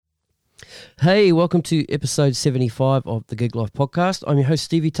Hey, welcome to episode 75 of the Gig Life podcast. I'm your host,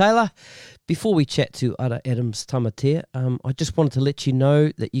 Stevie Taylor. Before we chat to Ara Adams-Tamatea, I just wanted to let you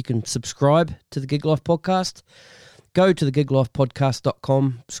know that you can subscribe to the Gig Life podcast. Go to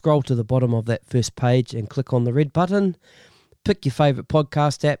thegiglifepodcast.com, scroll to the bottom of that first page and click on the red button. Pick your favourite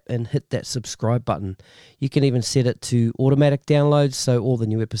podcast app and hit that subscribe button. You can even set it to automatic downloads so all the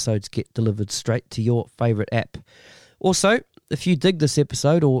new episodes get delivered straight to your favourite app. Also, if you dig this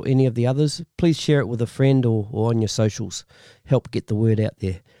episode or any of the others, please share it with a friend or on your socials. Help get the word out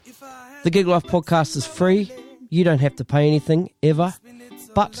there. The Gig Life podcast is free. You don't have to pay anything, ever.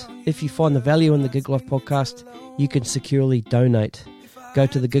 But if you find the value in the Gig Life podcast, you can securely donate. Go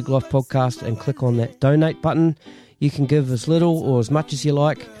to the Gig Life podcast and click on that donate button. You can give as little or as much as you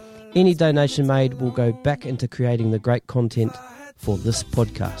like. Any donation made will go back into creating the great content for this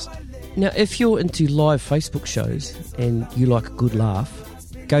podcast. Now, if you're into live Facebook shows and you like a good laugh,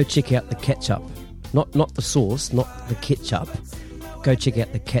 go check out the catch-up. Not the sauce, not the ketchup. Go check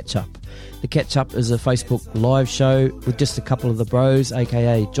out the catch-up. The catch-up is a Facebook live show with just a couple of the bros,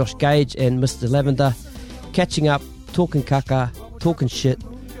 aka Josh Gage and Mr. Lavender, catching up, talking kaka, talking shit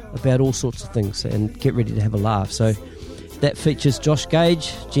about all sorts of things, and get ready to have a laugh. So that features Josh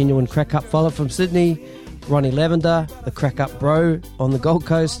Gage, genuine crack-up fella from Sydney, Ronnie Lavender, the crack-up bro on the Gold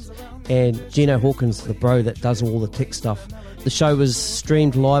Coast, and Gino Hawkins, the bro that does all the tech stuff. The show was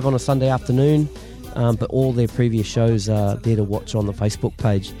streamed live on a Sunday afternoon, but all their previous shows are there to watch on the Facebook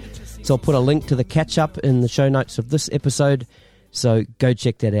page. So I'll put a link to the catch-up in the show notes of this episode, so go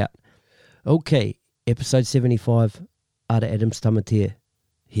check that out. Okay, episode 75, Ara Adams-Tamatea.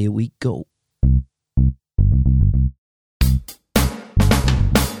 Here we go.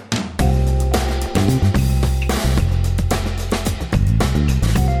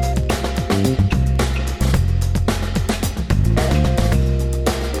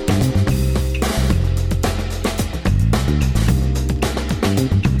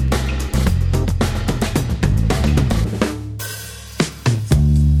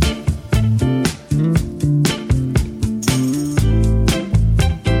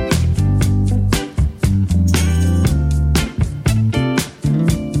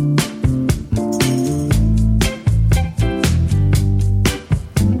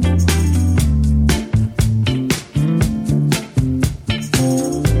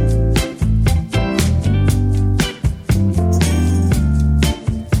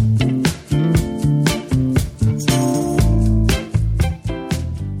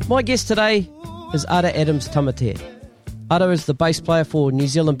 My guest today is Ara Adams-Tamatea. Ara is the bass player for New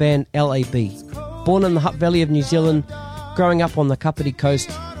Zealand band LAB. Born in the Hutt Valley of New Zealand, growing up on the Kapiti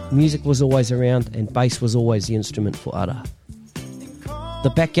coast, music was always around and bass was always the instrument for Ara.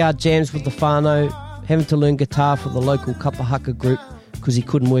 The backyard jams with the whānau, having to learn guitar for the local kapahaka group because he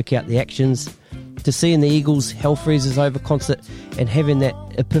couldn't work out the actions, to seeing the Eagles' Hell Freezes Over concert and having that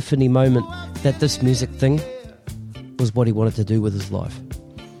epiphany moment that this music thing was what he wanted to do with his life.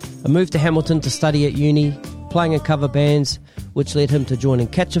 A move to Hamilton to study at uni, playing in cover bands, which led him to joining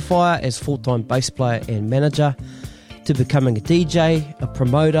Catch a Fire as full-time bass player and manager, to becoming a DJ, a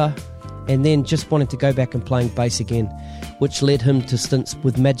promoter, and then just wanting to go back and playing bass again, which led him to stints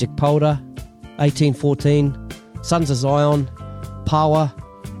with Magic Polder, 1814, Sons of Zion, Power,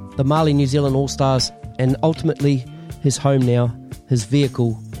 the Mali New Zealand All-Stars, and ultimately his home now, his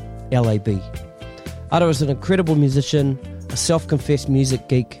vehicle, LAB. Ara is an incredible musician, a self-confessed music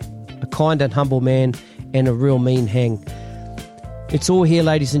geek, a kind and humble man, and a real mean hang. It's all here,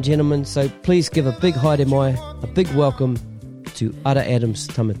 ladies and gentlemen, so please give a big hi to a big welcome to Ara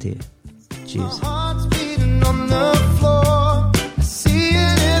Adams-Tamatea. Cheers.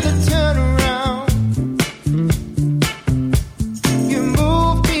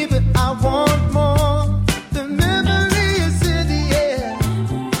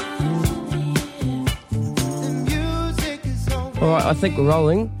 All right, I think we're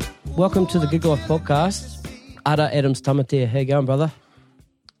rolling. Welcome to the Gig Life podcast. Ara Adams-Tamatea. How you going, brother?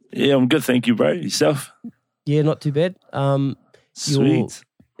 Yeah, I'm good, thank you, bro. Yourself? Yeah, not too bad. Sweet. You're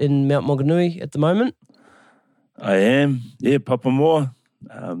in Mount Maunganui at the moment? I am. Yeah, Papamoa,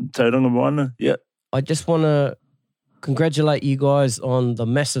 Tauranga Moana. Yeah. I just want to congratulate you guys on the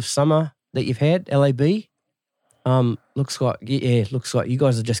massive summer that you've had, LAB. Looks like you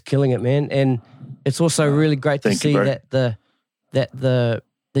guys are just killing it, man. And it's also really great to see that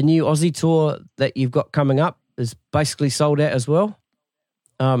the new Aussie tour that you've got coming up is basically sold out as well.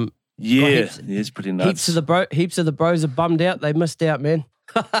 It's pretty nuts. Heaps of the bros are bummed out. They missed out, man.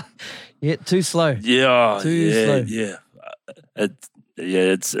 Yeah, too slow. Yeah, too slow. Yeah.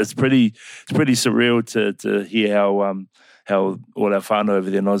 It's pretty surreal to hear how all our whānau over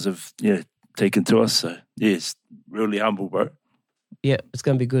there in Oz have taken to us. So, yeah, it's really humble, bro. Yeah, it's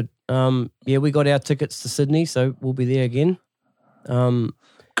going to be good. We got our tickets to Sydney, so we'll be there again.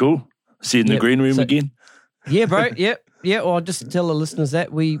 Cool. See you in the green room again. Yeah, bro. Yeah. Well, I'll just tell the listeners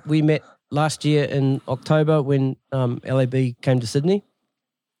that we met last year in October when LAB came to Sydney.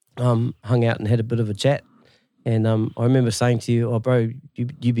 Hung out and had a bit of a chat. And I remember saying to you, "Oh, bro,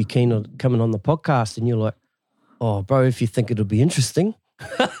 you be keen on coming on the podcast?" And you're like, "Oh, bro, if you think it'll be interesting."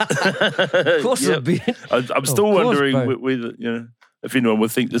 Of course it'll be. I'm still wondering whether, if anyone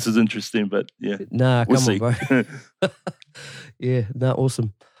would think this is interesting, but yeah. Nah, we'll come see. on, bro. Yeah,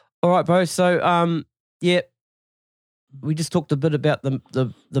 awesome. All right, bro. So, we just talked a bit about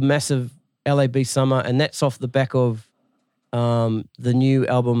the massive LAB summer, and that's off the back of the new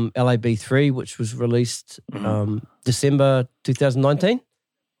album LAB 3, which was released December 2019.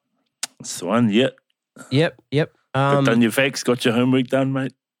 That's the one, yep. Yep. Got done your facts, got your homework done,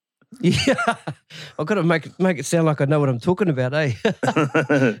 mate. Yeah, I've got to make it sound like I know what I'm talking about, eh?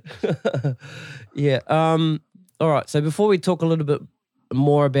 Yeah. All right. So before we talk a little bit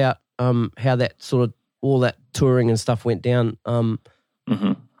more about how that sort of all that touring and stuff went down,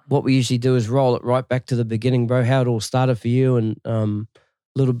 what we usually do is roll it right back to the beginning, bro. How it all started for you, and a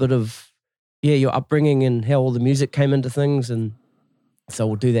little bit of your upbringing and how all the music came into things, and so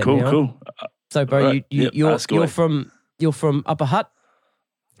we'll do that now. Cool. So, bro, right. you're from Upper Hutt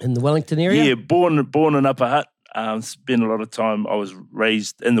in the Wellington area. Yeah, born in Upper Hutt. Spent a lot of time. I was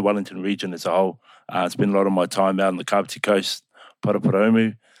raised in the Wellington region as a whole. Spent a lot of my time out on the Kapiti coast,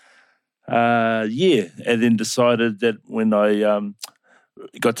 Paraparaumu. And then decided that when I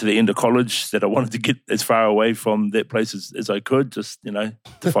got to the end of college that I wanted to get as far away from that place as I could, just, to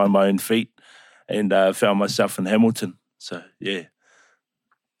find my own feet, and found myself in Hamilton. So, yeah.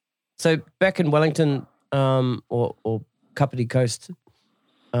 So back in Wellington or Kapiti coast,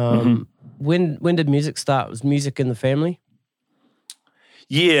 when did music start? Was music in the family?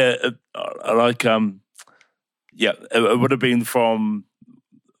 Yeah, it would have been from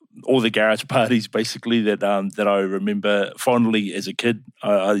all the garage parties, basically, that I remember fondly as a kid.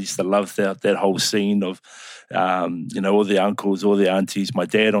 I used to love that whole scene of, all the uncles, all the aunties, my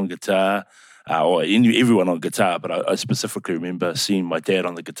dad on guitar, or everyone on guitar, but I specifically remember seeing my dad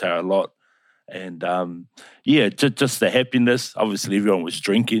on the guitar a lot. And, just the happiness. Obviously, everyone was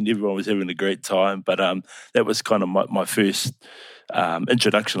drinking, everyone was having a great time, but that was kind of my first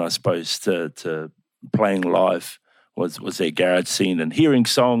introduction, I suppose, to playing live. Was that garage scene and hearing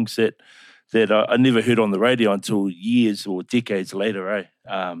songs that I never heard on the radio until years or decades later,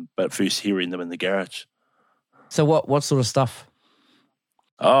 but first hearing them in the garage. So what sort of stuff?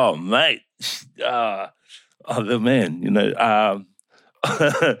 Oh, mate. The man,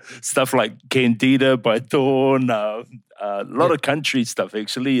 stuff like Candida by Dawn, a lot of country stuff,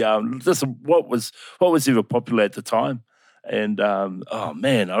 actually. Just what was ever popular at the time. And, I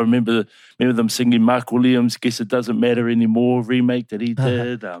remember them singing Mark Williams' Guess It Doesn't Matter Anymore remake that he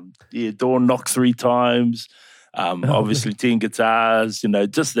did. Dawn Knocked 3 times. Obviously 10 guitars,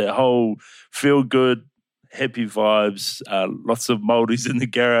 just that whole feel-good, happy vibes, lots of Māoris in the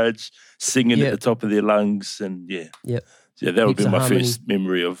garage singing at the top of their lungs. And, that would be my first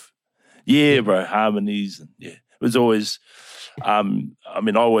memory of, bro, harmonies. And, it was always, I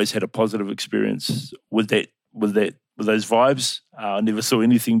always had a positive experience with those vibes. I never saw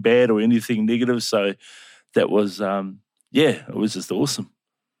anything bad or anything negative. So that was, it was just awesome.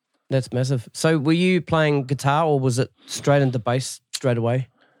 That's massive. So were you playing guitar or was it straight into bass straight away?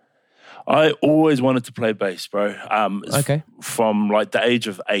 I always wanted to play bass, bro. Okay. From like the age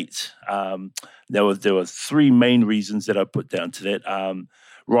of 8. There were 3 main reasons that I put down to that.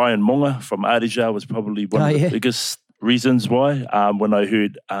 Ryan Monga from Arija was probably one of the biggest reasons why. When I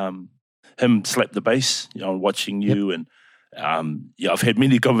heard him slap the bass, watching you, and I've had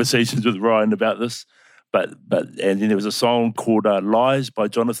many conversations with Ryan about this. But then there was a song called "Lies" by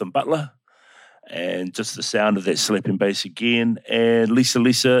Jonathan Butler, and just the sound of that slapping bass again. And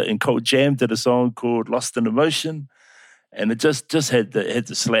Lisa and Colt Jam did a song called "Lost in Emotion," and it just had the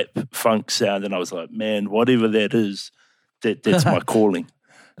slap funk sound. And I was like, man, whatever that is, that's my calling.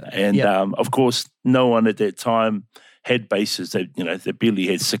 And of course, no one at that time had basses. They barely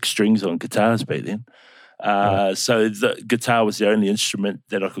had 6 strings on guitars back then. So the guitar was the only instrument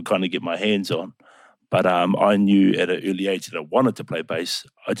that I could kind of get my hands on. But I knew at an early age that I wanted to play bass.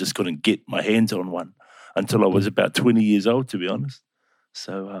 I just couldn't get my hands on one until I was about 20 years old, to be honest.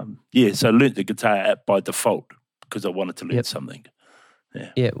 So, so I learnt the guitar by default because I wanted to learn something.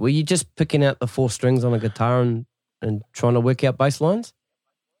 Yeah. Were you just picking out the 4 strings on a guitar and trying to work out bass lines?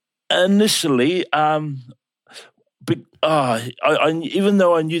 Initially, even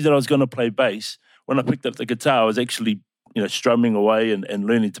though I knew that I was going to play bass, when I picked up the guitar, I was actually, strumming away and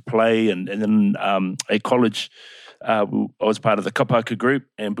learning to play. And then at college, I was part of the kapaka group.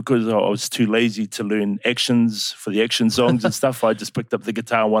 And because I was too lazy to learn actions for the action songs and stuff, I just picked up the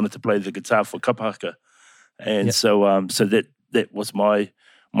guitar and wanted to play the guitar for kapaka. And so that was my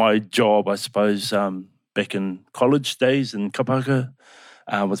job, I suppose, back in college days in kapaka,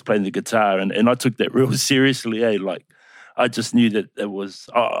 was playing the guitar. And I took that real seriously, Like, I just knew that it was,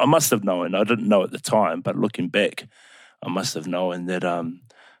 I must have known, I didn't know at the time, but looking back, I must have known that,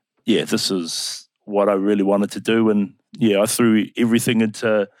 this is what I really wanted to do. And I threw everything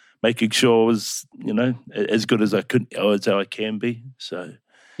into making sure I was, as good as I could, or as I can be. So,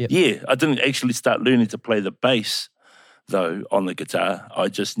 I didn't actually start learning to play the bass, though, on the guitar. I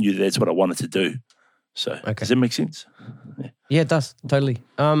just knew that's what I wanted to do. So, Does that make sense? Yeah, it does, totally.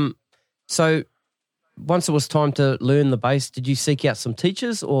 So, once it was time to learn the bass, did you seek out some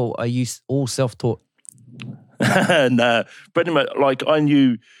teachers, or are you all self-taught? No, pretty much. Like, I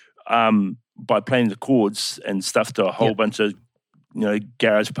knew by playing the chords and stuff to a whole bunch of,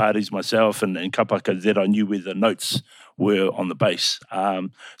 garage parties myself and kapaka, that I knew where the notes were on the bass.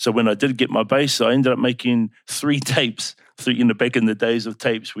 So when I did get my bass, I ended up making 3 tapes. Back in the days of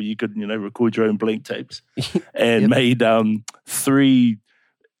tapes where you could, record your own blank tapes, and made 3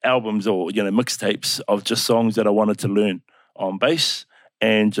 albums or, mixtapes of just songs that I wanted to learn on bass,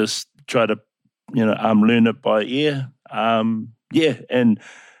 and just try to, learn it by ear. And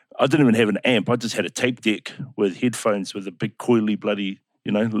I didn't even have an amp. I just had a tape deck with headphones with a big coily bloody,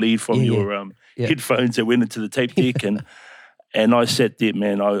 lead from your headphones that went into the tape deck. And I sat there,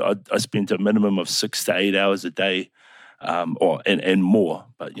 man, I spent a minimum of 6 to 8 hours a day, and more,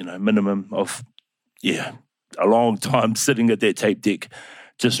 but, minimum of, a long time sitting at that tape deck,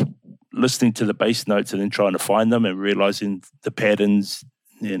 just listening to the bass notes and then trying to find them and realizing the patterns.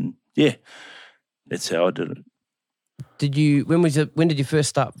 And that's how I did it. When did you first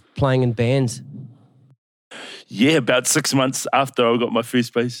start playing in bands? Yeah, about 6 months after I got my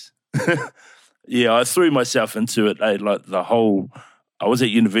first bass. I threw myself into it. I was at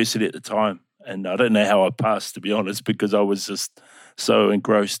university at the time, and I don't know how I passed, to be honest, because I was just so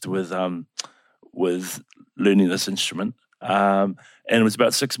engrossed with learning this instrument. And it was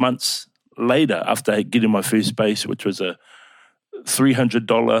about 6 months later, after getting my first bass, which was a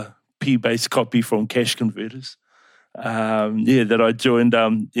 $300 P-bass copy from Cash Converters, that I joined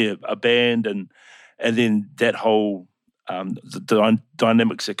a band, and then that whole the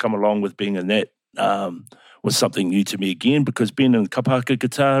dynamics that come along with being in that was something new to me again, because being a kapaka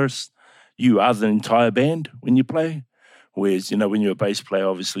guitarist, you are the entire band when you play. Whereas, when you're a bass player,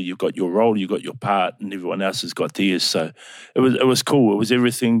 obviously you've got your role, you've got your part, and everyone else has got theirs. So it was cool. It was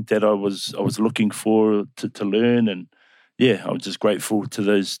everything that I was looking for to learn. And I was just grateful to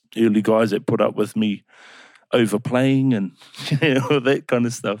those early guys that put up with me overplaying and all that kind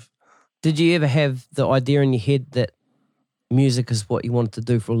of stuff. Did you ever have the idea in your head that music is what you wanted to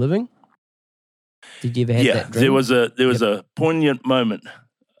do for a living? Did you ever have that dream? There was a poignant moment.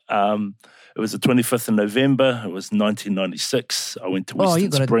 It was the 25th of November. It was 1996. I went to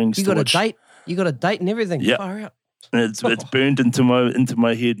Western Springs. You got a date. You got a date and everything. Yeah, far out. It's burned into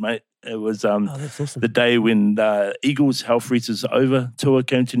my head, mate. It was that's awesome. The day when Eagles Hell Freezes Over tour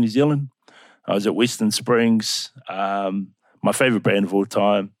came to New Zealand. I was at Western Springs, my favourite band of all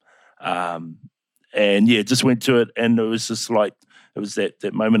time, and just went to it, and it was just like it was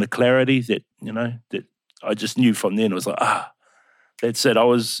that moment of clarity that that I just knew from then. It was like that's it. I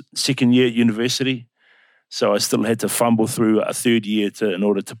was second year at university, so I still had to fumble through a third year in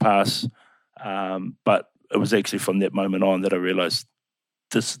order to pass. But it was actually from that moment on that I realised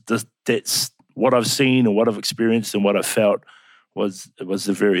that's what I've seen and what I've experienced and what I felt was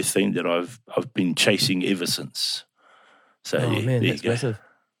the very thing that I've been chasing ever since. So man, that's massive.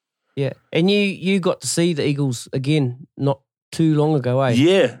 Yeah, and you got to see the Eagles again not too long ago, eh?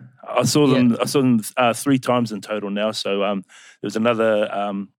 Yeah. I saw them. I saw them 3 times in total now. So there was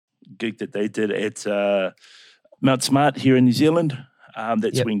another gig that they did at Mount Smart here in New Zealand.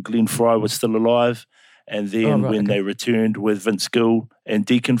 That's when Glenn Fry was still alive, and then they returned with Vince Gill and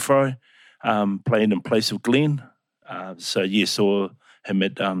Deacon Fry playing in place of Glenn. Saw him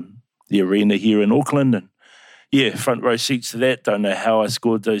at the arena here in Auckland, and front row seats to that. Don't know how I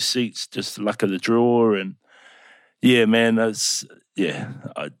scored those seats, just the luck of the draw, and man, I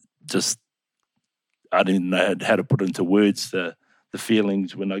didn't know how to put into words the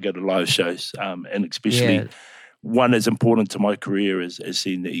feelings when I go to live shows, and especially one as important to my career as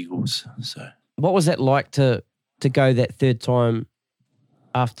seeing the Eagles. So, what was that like to go that third time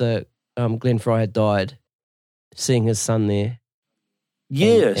after Glenn Fry had died? seeing his son there.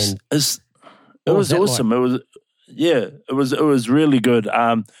 Yes, it was awesome. Like? It was really good.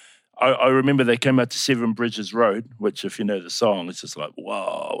 I remember they came out to Seven Bridges Road, which, if you know the song, it's just like,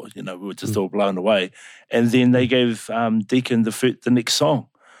 wow, we were just all blown away. And then they gave Deacon the next song.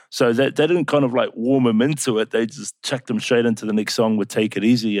 So that they didn't kind of like warm him into it. They just chucked him straight into the next song with Take It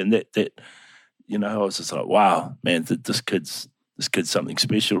Easy. And that I was just like, wow, man, this kid's something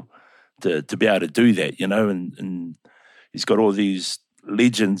special to be able to do that, and he's got all these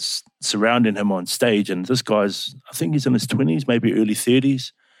legends surrounding him on stage. And this guy's, I think he's in his 20s, maybe early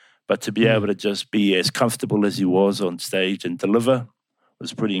 30s. But to be able to just be as comfortable as he was on stage and deliver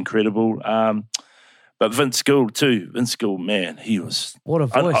was pretty incredible. But Vince Gill too. Vince Gill, man, he was... What a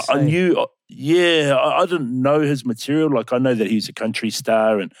voice. I knew... I didn't know his material. Like, I know that he's a country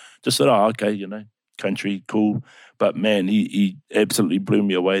star and just thought, okay, country, cool. But, man, he absolutely blew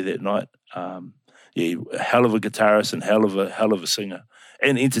me away that night. Hell of a guitarist and hell of a singer.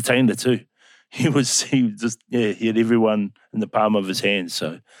 And entertainer too. He had everyone in the palm of his hand.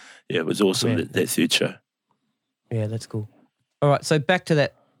 So, yeah, it was awesome, that third show. Yeah, that's cool. All right, so back to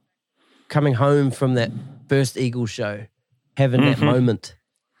that, coming home from that first Eagles show, having that moment.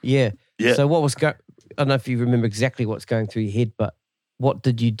 Yeah. So what was I don't know if you remember exactly what's going through your head, but what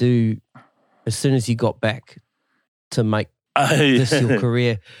did you do as soon as you got back to make this your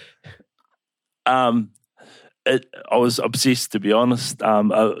career? I was obsessed, to be honest.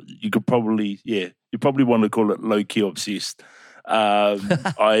 You probably want to call it low-key obsessed.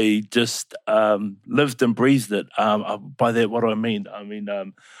 I just lived and breathed it. By that, what do I mean?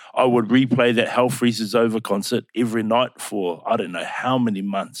 I would replay that Hell Freezes Over concert every night for I don't know how many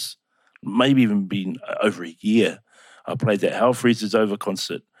months, maybe even been over a year. I played that Hell Freezes Over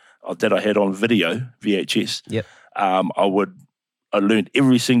concert that I had on video, VHS. Yep. I learned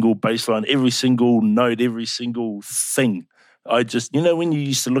every single bass line, every single note, every single thing. I just, when you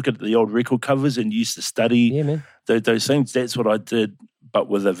used to look at the old record covers and you used to study those things, that's what I did, but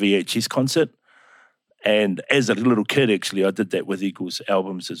with a VHS concert. And as a little kid, actually, I did that with Eagles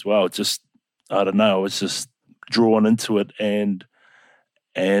albums as well. Just, I don't know, I was just drawn into it and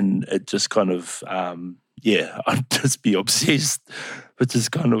it just kind of, I'd just be obsessed, which is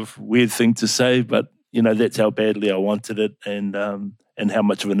kind of a weird thing to say, but, that's how badly I wanted it and how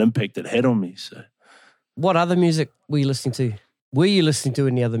much of an impact it had on me. So, what other music were you listening to? Were you listening to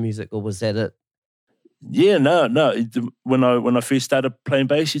any other music, or was that it? Yeah, no. When I first started playing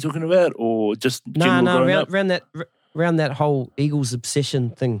bass, you're talking about, or just around that whole Eagles obsession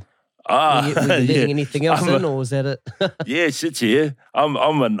thing. Were you letting anything else in, or was that it? Yeah, shit, yeah. I'm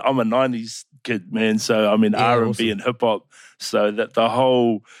a '90s kid, man. So R&B awesome. And hip hop. So that the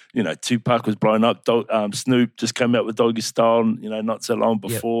whole, Tupac was blown up. Snoop just came out with Doggy Style, not so long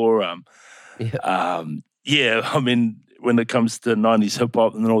before. When it comes to 90s hip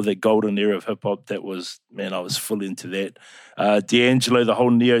hop and all that golden era of hip hop, that was, man, I was full into that. D'Angelo, the whole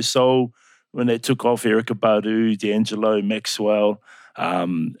neo soul, when they took off, Erykah Badu, D'Angelo, Maxwell,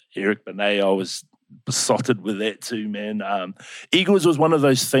 Eric Benet, I was besotted with that too, man. Eagles was one of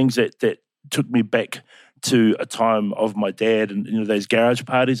those things that took me back to a time of my dad and those garage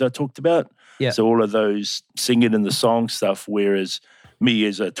parties I talked about. Yeah. So all of those singing in the song stuff, whereas me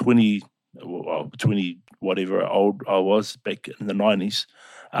as a 20 whatever old I was back in the 90s,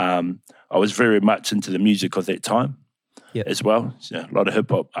 I was very much into the music of that time as well. So a lot of hip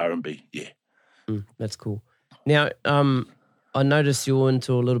hop, R&B, that's cool. Now, I noticed you're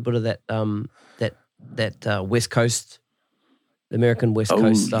into a little bit of that West Coast, the American West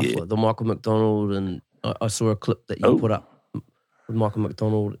Coast stuff, like the Michael McDonald, and I saw a clip that you put up with Michael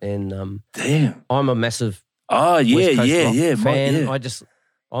McDonald, and damn, I'm a massive West Coast rock fan.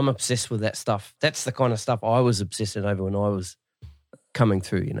 I'm obsessed with that stuff. That's the kind of stuff I was obsessing over when I was coming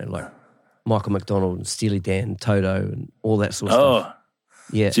through, like Michael McDonald and Steely Dan, Toto, and all that sort of stuff.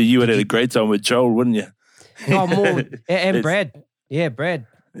 Yeah. So you would have had a great time with Joel, wouldn't you? Oh, more. And Brad. Yeah, Brad.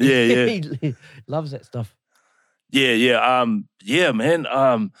 Yeah. He loves that stuff. Yeah,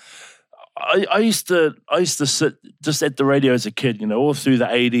 man. I used to sit just at the radio as a kid, all through the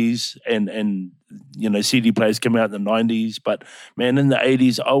 80s and CD players came out in the 90s. But, man, in the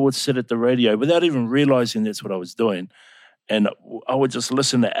 80s, I would sit at the radio without even realizing that's what I was doing. And I would just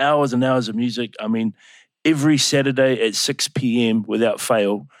listen to hours and hours of music. I mean, every Saturday at 6 p.m. without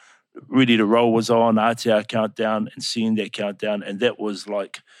fail, Ready to Roll was on, RTR Countdown, and seeing that countdown. And that was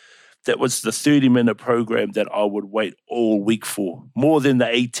like that was the 30-minute program that I would wait all week for. More than the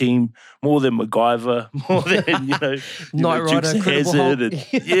A-Team, more than MacGyver, more than, Night Rider, Dukes of Hazzard.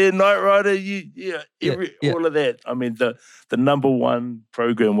 Night Rider, all of that. I mean, the number one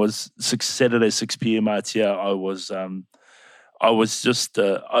program was Saturday, 6 p.m. RTR. I was just,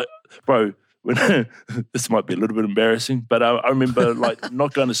 bro, when this might be a little bit embarrassing, but I remember like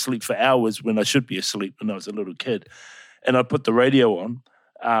not going to sleep for hours when I should be asleep when I was a little kid. And I put the radio on,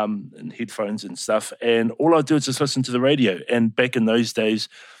 and headphones and stuff, and all I do is just listen to the radio. And back in those days,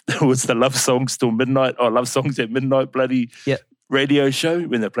 there was the Love Songs Till Midnight, or Love Songs at Midnight bloody radio show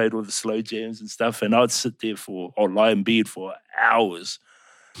when they played all the slow jams and stuff. And I'd sit there or lie in bed for hours,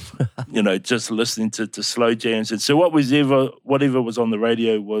 just listening to slow jams. And so whatever was on the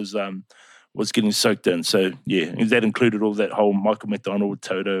radio was getting soaked in. So that included all that whole Michael McDonald,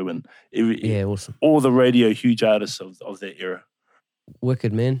 Toto, and awesome. All the radio huge artists of that era.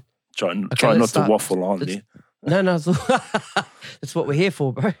 Wicked, man. Try not to waffle on there. No, that's what we're here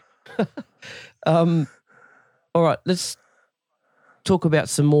for, bro. All right, let's talk about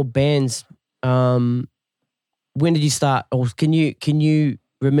some more bands. When did you start, or can you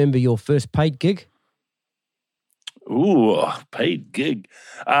remember your first paid gig? Ooh, paid gig.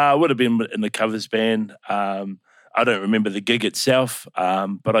 Would have been in the covers band. I don't remember the gig itself,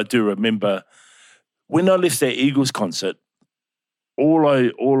 but I do remember when I left that Eagles concert.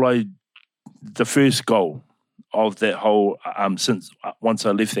 The first goal of that whole once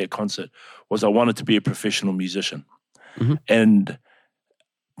I left that concert was I wanted to be a professional musician, and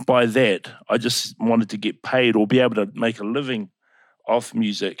by that I just wanted to get paid or be able to make a living off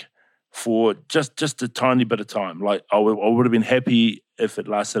music for just a tiny bit of time. Like I would have been happy if it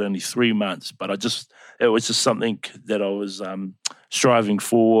lasted only 3 months, but it was just something that I was striving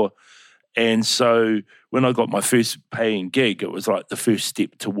for. And so when I got my first paying gig, it was like the first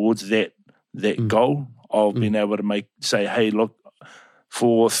step towards that goal of being able to say, hey, look,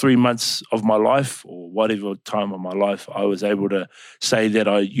 for 3 months of my life or whatever time of my life, I was able to say that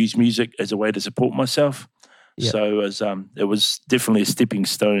I use music as a way to support myself. Yep. So it was definitely a stepping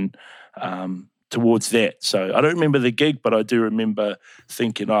stone towards that. So I don't remember the gig, but I do remember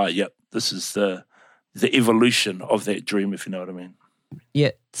thinking, this is the evolution of that dream, if you know what I mean.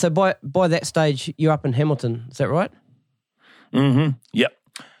 Yeah. So by that stage, you're up in Hamilton. Is that right? Mm-hmm. Yep.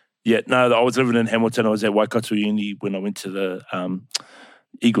 Yeah. No, I was living in Hamilton. I was at Waikato Uni when I went to the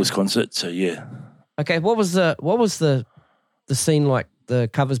Eagles concert. So yeah. Okay. What was the scene like? The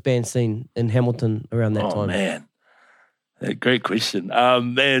covers band scene in Hamilton around that time? Oh man, great question.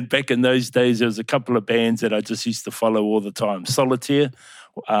 Man, back in those days, there was a couple of bands that I just used to follow all the time. Solitaire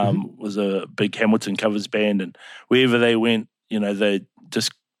was a big Hamilton covers band, and wherever they went, they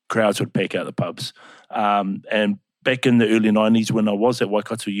just crowds would pack out the pubs. And back in the early 90s when I was at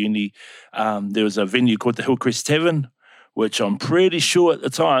Waikato Uni, there was a venue called the Hillcrest Tavern, which I'm pretty sure at the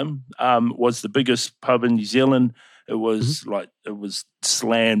time was the biggest pub in New Zealand. It was it was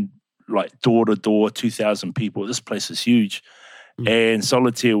slammed like door to door, 2,000 people. This place is huge. And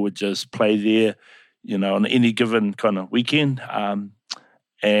Solitaire would just play there, on any given kind of weekend.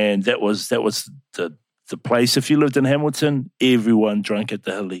 And that was the place. If you lived in Hamilton, everyone drank at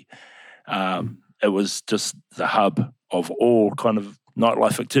the Hilly. It was just the hub of all kind of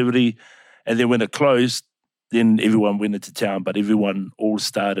nightlife activity. And then when it closed, then everyone went into town, but everyone all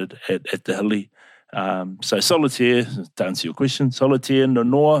started at the Hilly. So Solitaire, to answer your question, Solitaire,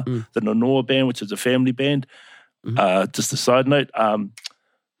 Nonoa, the Nonoa band, which is a family band. Just a side note, Lloyd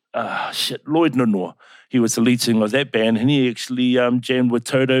Nonoa, he was the lead singer of that band, and he actually jammed with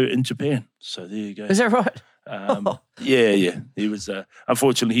Toto in Japan. So there you go. Is that right? Yeah. He was,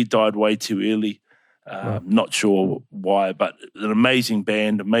 unfortunately, he died way too early. Not sure why, but an amazing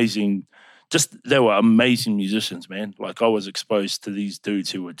band, they were amazing musicians, man. Like I was exposed to these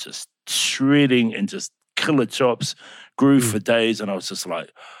dudes who were just shredding and just killer chops, groove for days, and I was just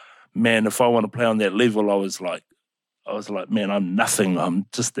like, man, if I want to play on that level, I was like, man, I'm nothing. I'm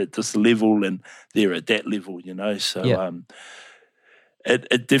just at this level, and they're at that level, So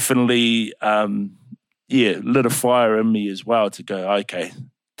it definitely lit a fire in me as well to go, okay,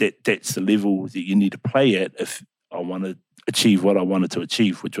 that's the level that you need to play at if I want to achieve what I wanted to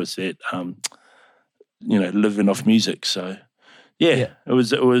achieve, which was that living off music. So it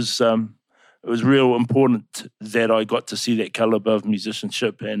was real important that I got to see that caliber of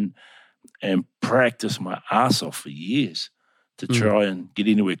musicianship and practice my ass off for years to try and get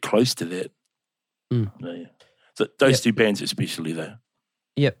anywhere close to that. So those two bands especially though.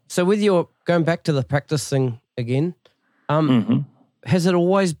 Yep. So with your going back to the practice thing again, has it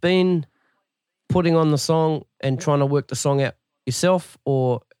always been putting on the song and trying to work the song out yourself,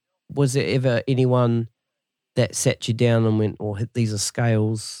 or was there ever anyone that sat you down and went, "Oh, these are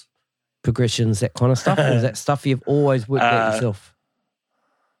scales, progressions, that kind of stuff"? Or is that stuff you've always worked out yourself?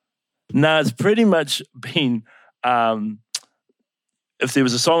 No, it's pretty much been. If there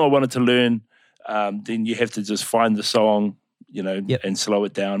was a song I wanted to learn, then you have to just find the song, and slow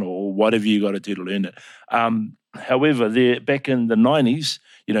it down or whatever you got to do to learn it. However, back in the 90s,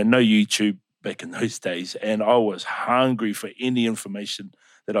 no YouTube back in those days, and I was hungry for any information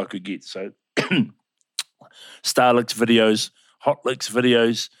that I could get. So Starlicks videos, Hotlicks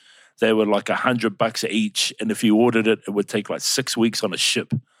videos, they were like $100 each, and if you ordered it, it would take like 6 weeks on a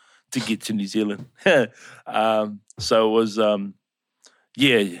ship to get to New Zealand. So it was,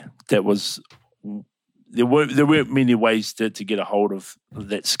 that was. There weren't many ways to get a hold of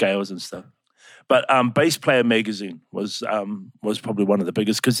that scales and stuff. But Bass Player magazine was probably one of the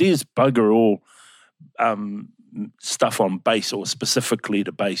biggest, because there's bugger all stuff on bass, or specifically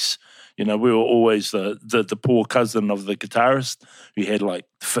to bass. We were always the poor cousin of the guitarist who had like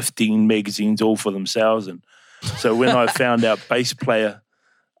 15 magazines all for themselves. And so when I found out Bass Player,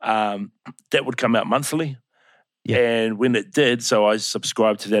 that would come out monthly. Yeah. And when it did, so I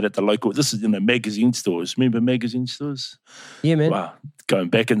subscribed to that at the local. This is magazine stores. Remember magazine stores? Yeah, man. Wow, going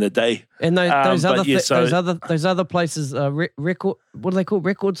back in the day. And those other places, record. What are they called?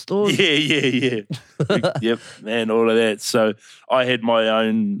 Record stores. Yeah. Yep, man, all of that. So I had my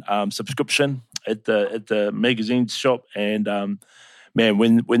own subscription at the magazine shop, and man,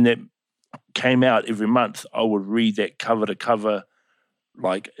 when that came out every month, I would read that cover to cover,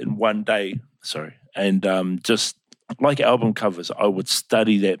 like in one day. Sorry. And just like album covers, I would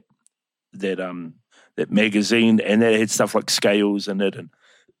study that magazine, and that had stuff like scales in it and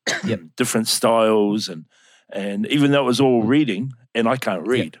different styles, and even though it was all reading, and I can't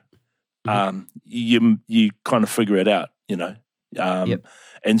read, you kind of figure it out,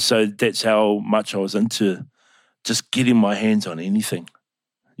 and so that's how much I was into just getting my hands on anything.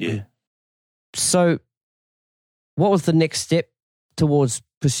 Yeah. So, what was the next step towards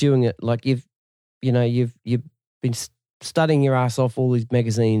pursuing it? Like you've been studying your ass off all these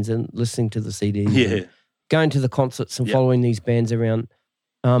magazines and listening to the CDs, going to the concerts and following these bands around.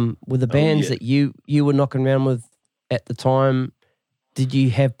 Were the bands that you were knocking around with at the time, did you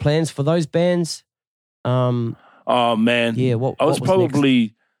have plans for those bands? Oh man, yeah. I was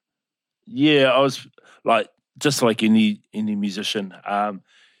like just like any musician.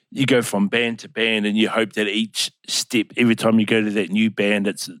 You go from band to band, and you hope that each step, every time you go to that new band,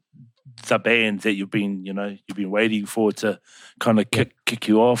 it's the band that you've been waiting for to kind of kick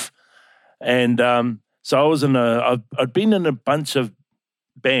you off. And so I was I'd been in a bunch of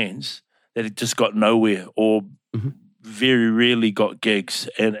bands that had just got nowhere, or very rarely got gigs.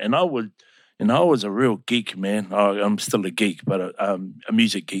 And I was a real geek, man. I'm still a geek, but a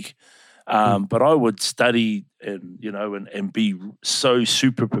music geek. But I would study and be so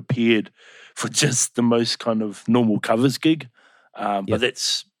super prepared for just the most kind of normal covers gig. But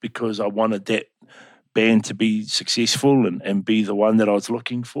that's because I wanted that band to be successful and be the one that I was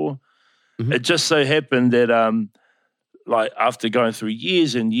looking for. It just so happened that like after going through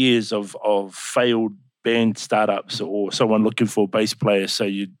years and years of failed band startups, or someone looking for a bass player, so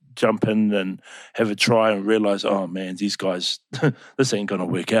you jump in and have a try and realize, oh man, these guys, this ain't gonna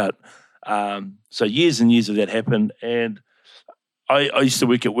work out. So years and years of that happened, and I used to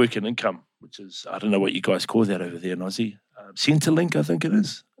work at Work and Income, which is, I don't know what you guys call that over there in Aussie. Centrelink, I think it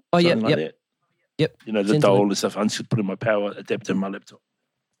is. Oh, yeah, like that. Yep. The dole and stuff. I'm just putting my power adapter in my laptop.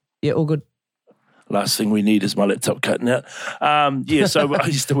 Yeah, all good. Last thing we need is my laptop cutting out. So I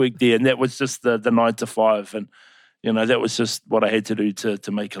used to work there, and that was just the 9 to 5, and that was just what I had to do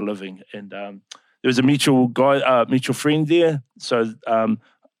to make a living. And there was a mutual friend there, so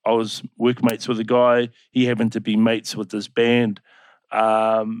I was workmates with a guy. He happened to be mates with this band.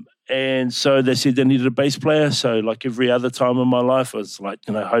 And so they said they needed a bass player. So like every other time in my life, I was like,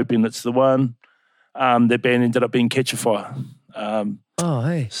 hoping it's the one. Their band ended up being Catch a Fire.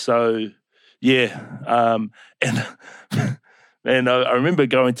 Hey. So, yeah. And I remember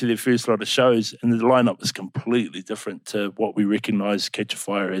going to their first lot of shows, and the lineup was completely different to what we recognise Catch a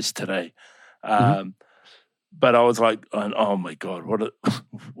Fire as today. But I was like, oh my God,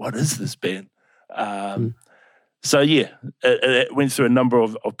 what is this band? So yeah, it went through a number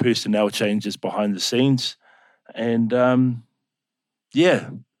of personnel changes behind the scenes, and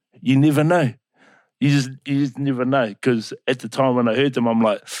you never know. You just never know, because at the time when I heard them, I'm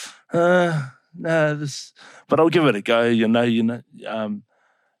like, this, but I'll give it a go,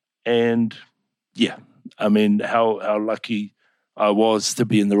 and yeah, I mean, how lucky I was to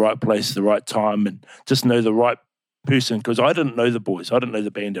be in the right place, the right time, and just know the right person, because I didn't know the boys. I didn't know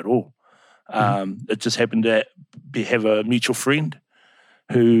the band at all. It just happened to have a mutual friend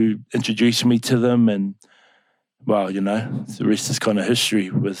who introduced me to them, and well, the rest is kind of history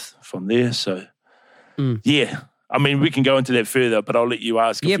from there. So, yeah. I mean, we can go into that further, but I'll let you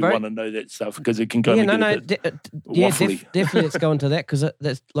ask if you want to know that stuff, because it can kind of get a bit waffly. Definitely let's go into that, because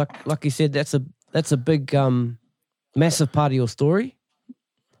that's like you said, that's a big, massive part of your story.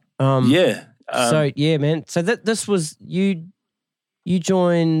 So yeah, man. So this was you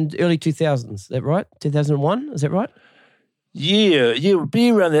joined early 2000s. Is that right? 2001. Is that right? Yeah,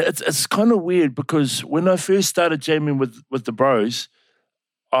 be around there. It's kind of weird, because when I first started jamming with the bros,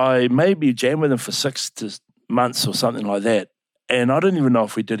 I maybe jammed with them for 6 months or something like that, and I don't even know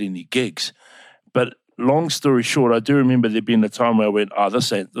if we did any gigs. But long story short, I do remember there being a time where I went,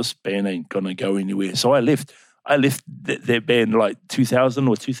 this band ain't gonna go anywhere. So I left that band like 2000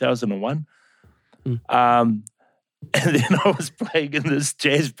 or 2001. And then I was playing in this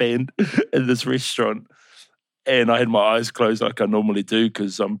jazz band in this restaurant, and I had my eyes closed like I normally do,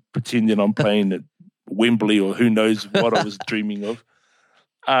 because I'm pretending I'm playing at Wembley or who knows what I was dreaming of.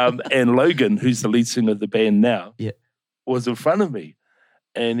 And Logan, who's the lead singer of the band now, was in front of me,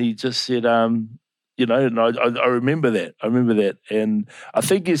 and he just said, and I remember that. And I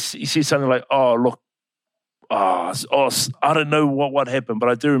think he said something like, "Oh, look, I don't know what happened, but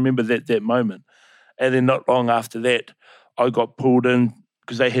I do remember that moment." And then not long after that, I got pulled in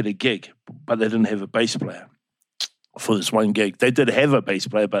because they had a gig, but they didn't have a bass player for this one gig. They did have a bass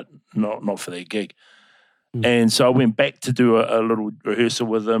player, but not for their gig. And so I went back to do a little rehearsal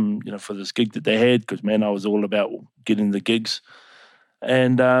with them, for this gig that they had, because, man, I was all about getting the gigs.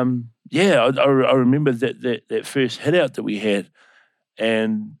 And, I remember that first hit out that we had.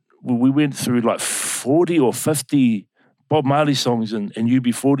 And we went through like 40 or 50 Bob Marley songs and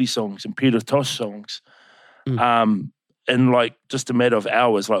UB40 songs and Peter Tosh songs. In like just a matter of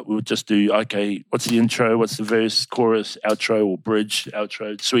hours. Like, we would just do, okay, what's the intro, what's the verse, chorus, outro, or bridge,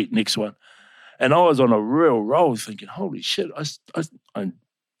 outro, sweet, next one. And I was on a real roll thinking, holy shit, I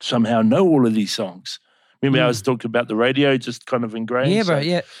somehow know all of these songs. Remember I was talking about the radio just kind of ingrained? Yeah, bro,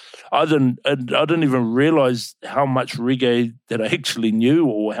 yeah. I didn't even realize how much reggae that I actually knew,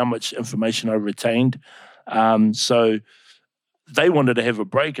 or how much information I retained. So they wanted to have a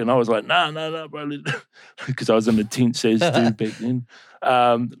break, and I was like, no, bro, because I was an intense as dude back then.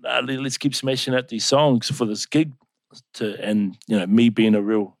 Let's keep smashing out these songs for this gig. And me being a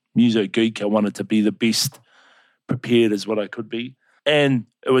real music geek, I wanted to be the best prepared as what I could be. And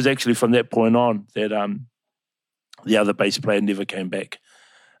it was actually from that point on that the other bass player never came back.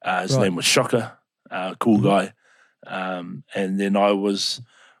 His name was Shocker, cool guy. And then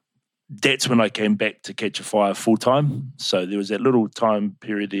that's when I came back to Catch a Fire full time. So there was that little time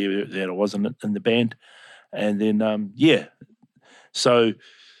period there that I wasn't in the band. And then, so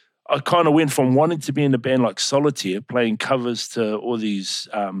I kind of went from wanting to be in a band like Solitaire, playing covers to all these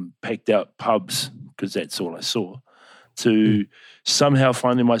packed out pubs, because that's all I saw, to somehow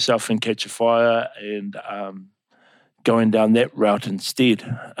finding myself in Catch a Fire and going down that route instead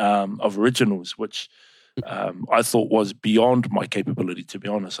of originals, which I thought was beyond my capability, to be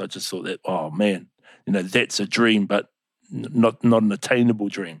honest. I just thought that, oh man, that's a dream, but not an attainable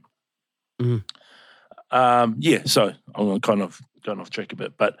dream. So I'm kind of going off track a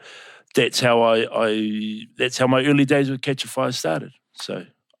bit, but that's how that's how my early days with Catch a Fire started. So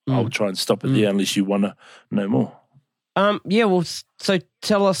I'll try and stop it there unless you want to know more. Well, so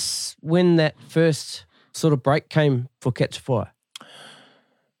tell us when that first sort of break came for Catch a Fire.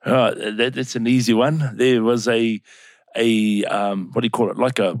 That's an easy one. There was a what do you call it?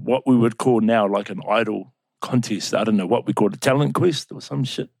 Like what we would call now like an idol contest. I don't know what we call it, a talent quest or some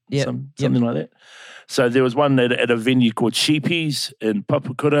shit, something like that. So there was one at a venue called Sheepies in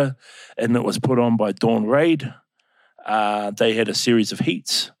Papakura, and it was put on by Dawn Raid. They had a series of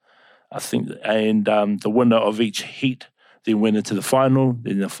heats, I think, and the winner of each heat then went into the final.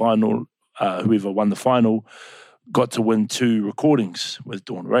 Then the final, whoever won the final got to win 2 recordings with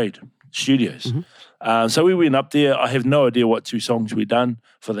Dawn Raid Studios. So we went up there. I have no idea what 2 songs we done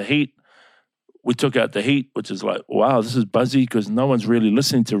for the heat. We took out the heat, which is like, wow, this is buzzy, because no one's really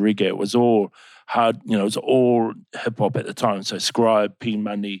listening to reggae. It was all hard, it was all hip-hop at the time. So Scribe, P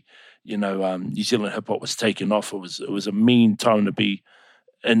Money, New Zealand hip-hop was taking off. It was a mean time to be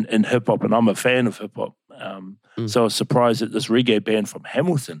in hip-hop, and I'm a fan of hip-hop. So I was surprised that this reggae band from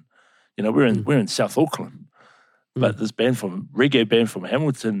Hamilton, we're in South Auckland, but this reggae band from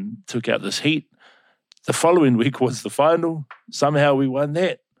Hamilton took out this heat. The following week was the final. Somehow we won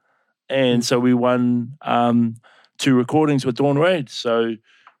that. And so we won 2 recordings with Dawn Raid. So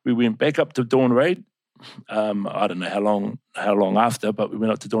we went back up to Dawn Raid, I don't know how long after, but we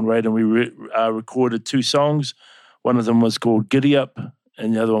went up to Dawn Raid and we recorded 2 songs. One of them was called Giddy Up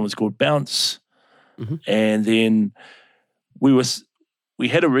and the other one was called Bounce. Mm-hmm. And then we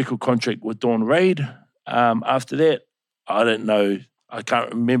had a record contract with Dawn Raid. After that, I don't know. I can't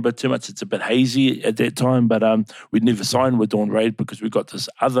remember too much. It's a bit hazy at that time, but we'd never signed with Dawn Raid because we got this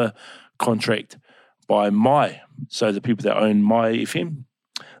other contract by so the people that own My FM.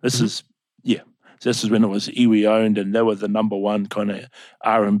 This is when it was iwi owned, and they were the number one kind of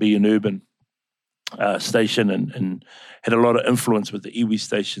R&B and urban station, and had a lot of influence with the iwi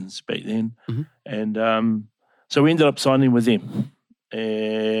stations back then. Mm-hmm. And so we ended up signing with them.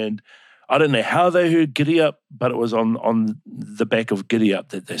 And I don't know how they heard Giddy Up, but it was on the back of Giddy Up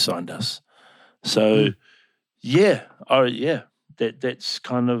that they signed us. So, that's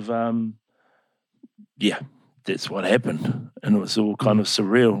kind of, that's what happened. And it was all kind of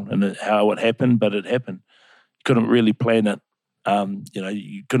surreal and how it happened, but it happened. You couldn't really plan it.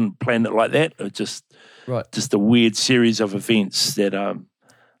 You couldn't plan it like that. It was just a weird series of events that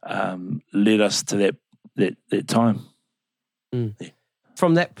led us to that time. Mm. Yeah.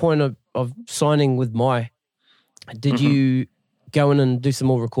 From that point of signing with did you go in and do some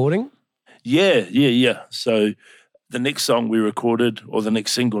more recording? Yeah. So the next song we recorded, or the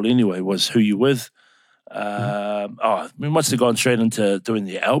next single anyway, was Who You With. We must have gone straight into doing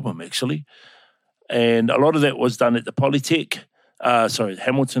the album, actually. And a lot of that was done at the Polytech,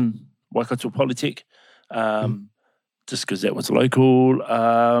 Hamilton, Waikato Polytech, just because that was local.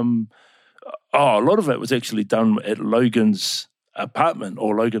 A lot of it was actually done at Logan's apartment,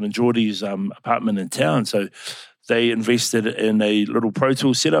 or Logan and Geordie's apartment in town. So they invested in a little Pro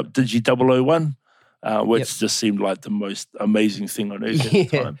Tools setup, Digi 001, which just seemed like the most amazing thing on earth at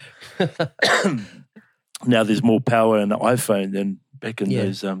the time. Now there's more power in the iPhone than back in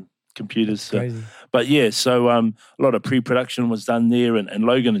those computers. So. But so a lot of pre-production was done there, and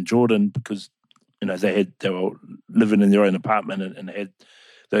Logan and Jordan, because they were living in their own apartment and had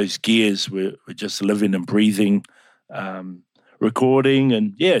those gears, were just living and breathing, recording,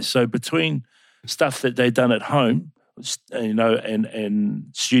 and so between stuff that they'd done at home, and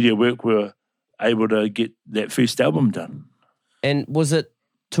studio work, we were able to get that first album done. And was it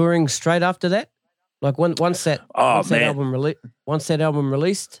touring straight after that? Like once that album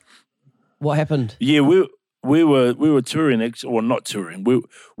released, what happened? Yeah, we were touring, or not touring.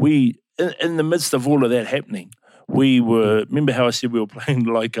 We in the midst of all of that happening, we were. Remember how I said we were playing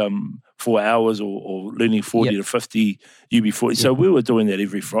like 4 hours or learning 40 to 50 UB40. So we were doing that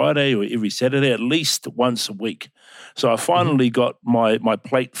every Friday or every Saturday, at least once a week. So I finally got my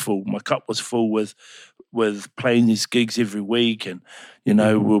plate full. My cup was full with playing these gigs every week, and we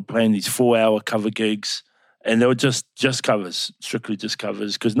were playing these 4-hour cover gigs, and they were just covers, strictly just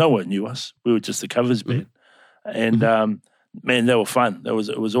covers, because no one knew us. We were just a covers band, and man, they were fun. It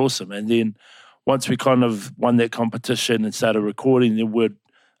was awesome. And then once we kind of won that competition and started recording, then we'd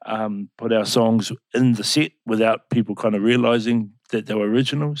put our songs in the set without people kind of realizing that they were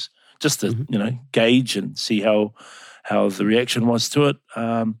originals, just to gauge and see how the reaction was to it.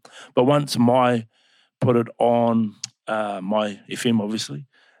 But once put it on My FM, obviously,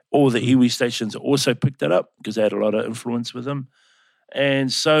 all the iwi stations also picked it up because they had a lot of influence with them.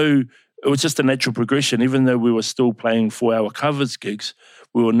 And so it was just a natural progression. Even though we were still playing 4-hour covers gigs,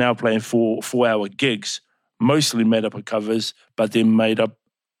 we were now playing 4-hour gigs, mostly made up of covers, but then made up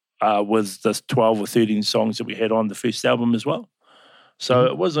with the 12 or 13 songs that we had on the first album as well. So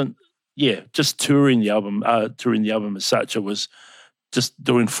it wasn't, just touring the album as such. It was just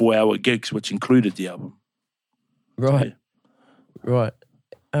doing 4-hour gigs, which included the album. Right. So,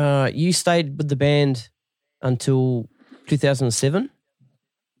 right. You stayed with the band until 2007?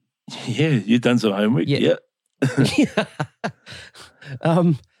 Yeah, you've done some homework. Yeah.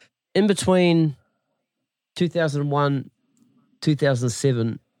 In between 2001,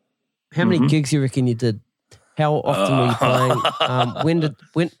 2007, how many gigs you reckon you did? How often were you playing?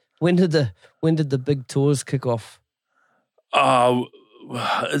 When did the big tours kick off?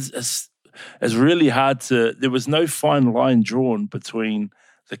 It's really hard to. There was no fine line drawn between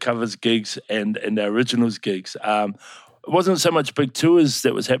the covers gigs and the originals gigs. It wasn't so much big tours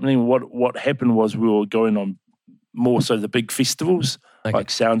that was happening. What happened was we were going on more so the big festivals, like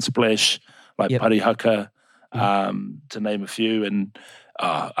Soundsplash, like Parihaka, to name a few, and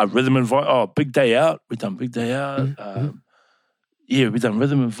a Rhythm and Vine. Big Day Out. We've done Big Day Out. We've done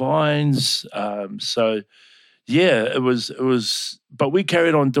Rhythm and Vines. It was. But we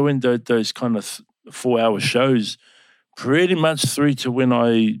carried on doing those kind of 4-hour shows pretty much through to when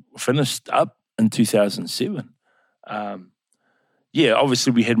I finished up in 2007. yeah,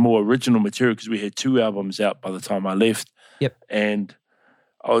 obviously we had more original material because we had 2 albums out by the time I left. Yep. And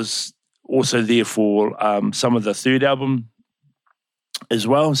I was also there for some of the third album as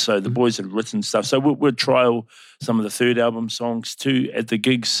well. So the boys had written stuff. So we'd trial some of the third album songs too at the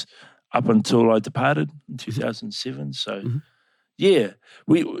gigs up until I departed in 2007. So yeah,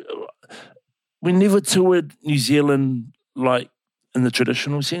 we never toured New Zealand like in the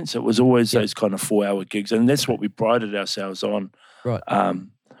traditional sense. It was always those kind of 4-hour gigs, and that's what we prided ourselves on. Right.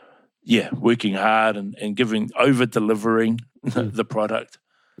 Yeah, working hard and over-delivering the product.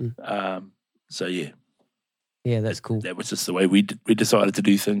 So yeah. Yeah, that's cool. That was just the way we decided to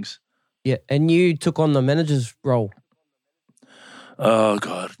do things. Yeah, and you took on the manager's role. Oh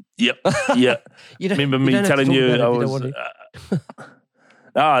God, yep, yeah. Remember me telling you I was?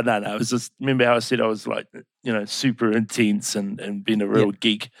 No. It was just, remember how I said I was like, super intense and being a real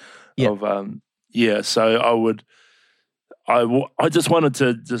geek of So I just wanted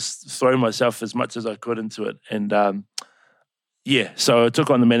to just throw myself as much as I could into it, and so I took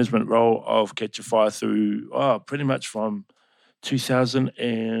on the management role of Catch a Fire through pretty much from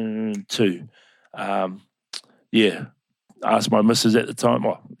 2002. Asked my missus at the time.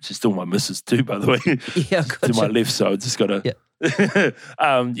 Well, she's still my missus too, by the way. Yeah, gotcha. To my left, so I just got to. Yeah.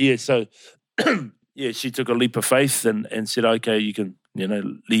 So she took a leap of faith and said, "Okay, you can,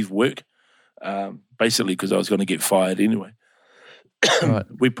 leave work." Basically, because I was going to get fired anyway. Right.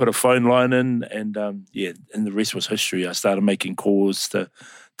 We put a phone line in, and and the rest was history. I started making calls to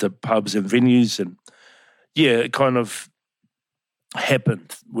pubs and venues, and it kind of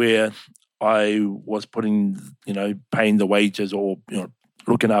happened where I was paying the wages or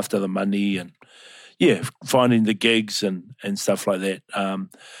looking after the money and finding the gigs and stuff like that.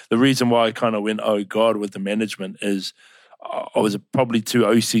 The reason why I kind of went, oh God, with the management is I was probably too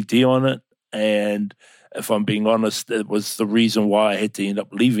OCD on it, and if I'm being honest, it was the reason why I had to end up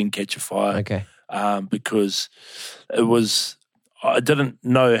leaving Catch a Fire. Okay. Because I didn't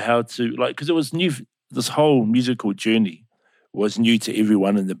know how to, because it was new. This whole musical journey was new to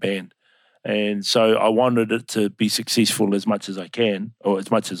everyone in the band. And so I wanted it to be successful as much as I can, or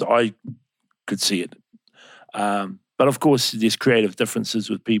as much as I could see it. But of course, there's creative differences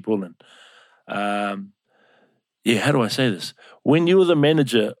with people. And how do I say this? When you're the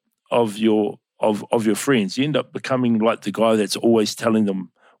manager of your friends, you end up becoming like the guy that's always telling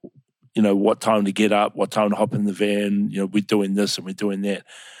them, what time to get up, what time to hop in the van, we're doing this and we're doing that.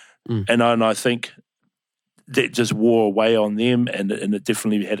 And I think that just wore away on them, and it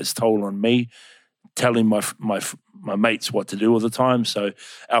definitely had its toll on me, telling my mates what to do all the time. So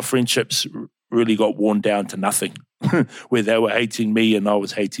our friendships really got worn down to nothing, where they were hating me and I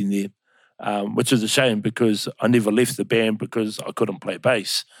was hating them, which is a shame because I never left the band because I couldn't play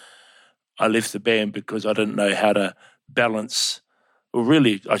bass. I left the band because I didn't know how to balance. Well,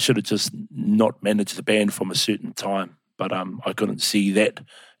 really, I should have just not managed the band from a certain time, but I couldn't see that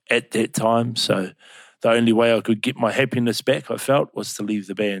at that time. So the only way I could get my happiness back, I felt, was to leave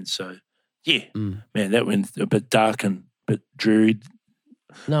the band. So, man, that went a bit dark and a bit dreary.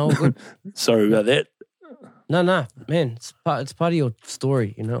 No, all good. Sorry about that. No, man, it's part of your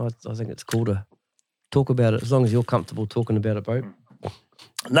story. I think it's cool to talk about it as long as you're comfortable talking about it, bro.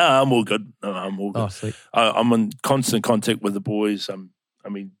 No, I'm all good. Oh, sweet. I'm in constant contact with the boys.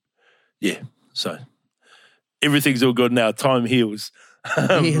 So everything's all good now. Time heals.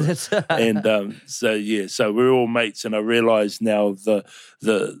 So we're all mates, and I realise now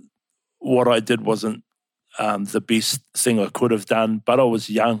the what I did wasn't the best thing I could have done, but I was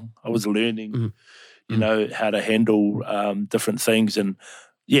young. I was learning, how to handle different things, and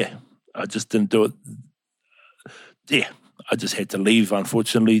I just didn't do it. I just had to leave,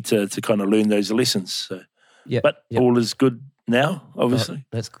 unfortunately, to kind of learn those lessons. So, all is good now, obviously.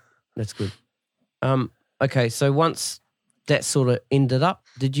 Oh, that's good. Okay, so once that sort of ended up,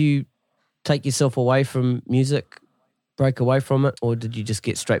 did you take yourself away from music, break away from it, or did you just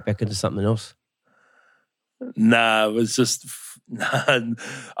get straight back into something else? Nah, it was just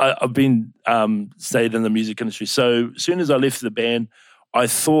I've been stayed in the music industry. So as soon as I left the band, I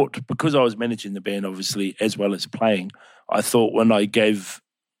thought, because I was managing the band, obviously, as well as playing, I thought when I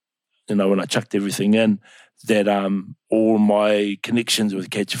chucked everything in, that all my connections with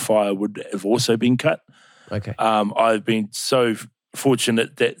Catch a Fire would have also been cut. Okay. I've been so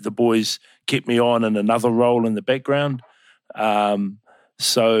fortunate that the boys kept me on in another role in the background.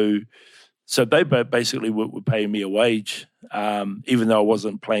 So they basically were paying me a wage, even though I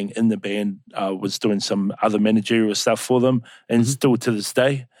wasn't playing in the band. I was doing some other managerial stuff for them, and still to this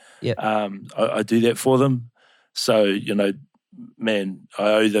day, I do that for them. So, man,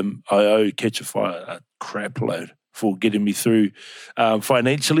 I owe Catch a Fire a crap load. for getting me through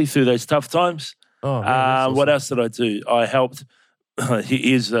financially through those tough times. Oh, man, awesome. What else did I do? I helped.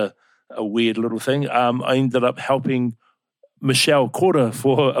 Here's a weird little thing. I ended up helping Michelle Corder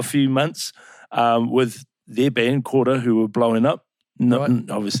for a few months with their band Corder, who were blowing up.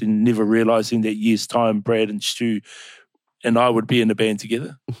 Obviously, never realising that year's time, Brad and Stu and I would be in the band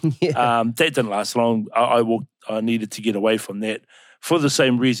together. That didn't last long. I needed to get away from that for the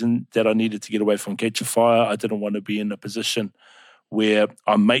same reason that I needed to get away from Catch a Fire. I didn't want to be in a position where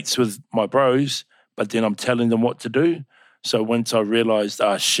I'm mates with my bros, but then I'm telling them what to do. So once I realised,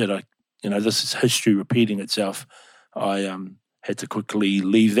 this is history repeating itself, I had to quickly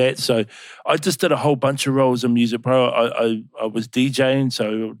leave that. So I just did a whole bunch of roles in Music Pro. I was DJing,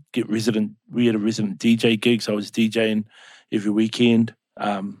 so we had a resident DJ gig, so I was DJing every weekend.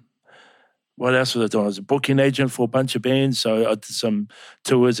 What else was I doing? I was a booking agent for a bunch of bands, so I did some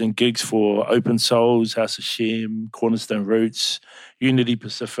tours and gigs for Open Souls, House of Shem, Cornerstone Roots, Unity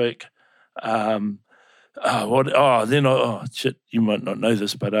Pacific. You might not know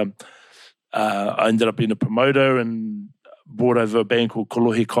this, but I ended up being a promoter and brought over a band called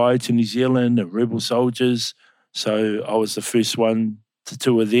Kolohe Kai to New Zealand and Rebel Soldiers. So I was the first one to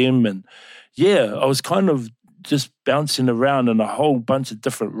tour them. And I was kind of just bouncing around in a whole bunch of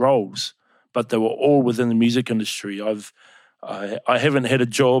different roles, but they were all within the music industry. I haven't had a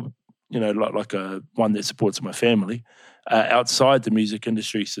job, like a one that supports my family outside the music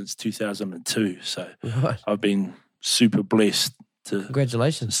industry since 2002. So I've been super blessed to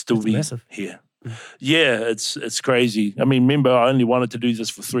congratulations. Still be massive. Here. Yeah, it's crazy. I mean, remember, I only wanted to do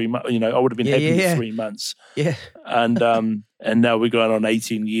this for 3 months. I would have been happy with 3 months. Yeah. And now we're going on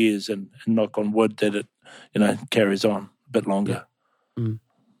 18 years and knock on wood that it, carries on a bit longer. Yeah.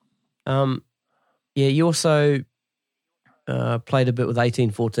 You also played a bit with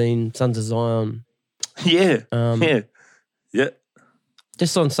 1814, Sons of Zion. Yeah. Yeah.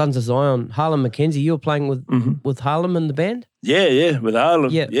 Just on Sons of Zion, Harlan McKenzie, you were playing with Harlan in the band? Yeah, with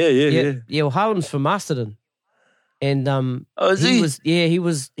Harlan. Yeah. Yeah, well, Harlan's from Masterton. And he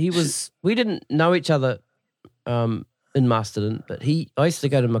was we didn't know each other in Masterton, but I used to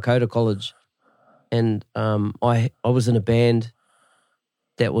go to Makota College, and I was in a band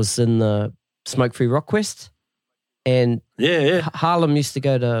that was in the Smoke Free Rock Quest, and Harlan used to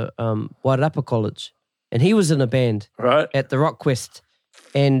go to Wairarapa College, and he was in a band at the Rock Quest,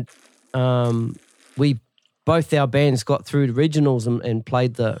 and both our bands got through to regionals and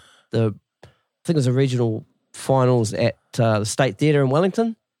played the I think it was a regional finals at the State Theatre in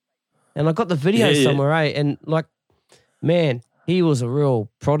Wellington, and I got the video somewhere, and man, he was a real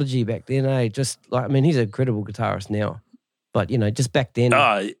prodigy back then, just he's an incredible guitarist now, but just back then,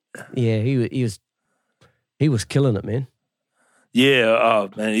 he was killing it, man. Yeah, oh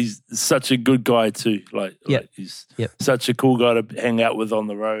man, he's such a good guy too. He's such a cool guy to hang out with on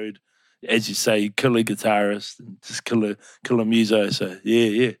the road. As you say, killer guitarist and just killer muso. So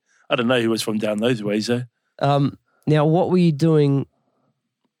yeah. I don't know who was from down those ways though. Now, what were you doing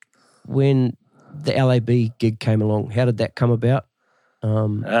when the LAB gig came along? How did that come about?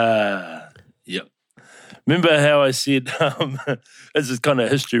 Yep. Remember how I said this is kind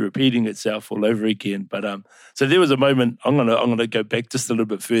of history repeating itself all over again. But so there was a moment. I'm gonna go back just a little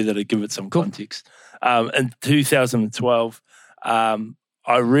bit further to give it some context. In 2012,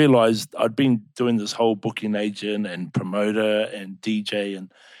 I realized I'd been doing this whole booking agent and promoter and DJ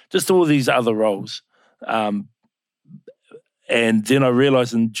and just all these other roles. And then I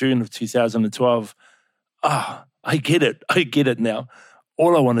realized in June of 2012, I get it now.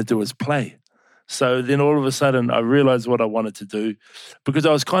 All I want to do is play. So then all of a sudden I realized what I wanted to do, because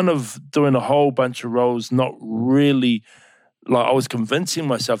I was kind of doing a whole bunch of roles, not really, I was convincing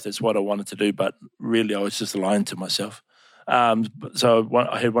myself that's what I wanted to do, but really I was just lying to myself. So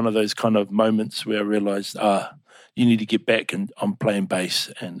I had one of those kind of moments where I realized, you need to get back on playing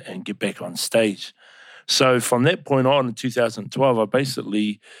bass and get back on stage. So from that point on in 2012, I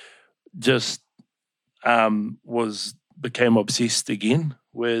basically just became obsessed again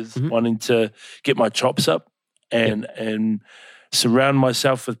with wanting to get my chops up and surround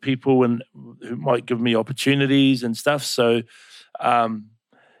myself with people who might give me opportunities and stuff. So I'd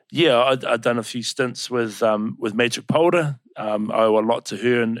done a few stints with Magic Polder. I owe a lot to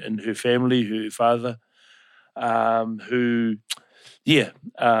her and her family, her father, who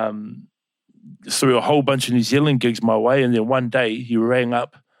threw a whole bunch of New Zealand gigs my way. And then one day he rang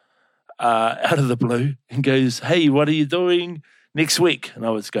up out of the blue and goes, "Hey, what are you doing next week?" And I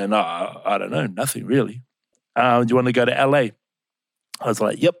was going, I don't know, nothing really. Do you want to go to LA? I was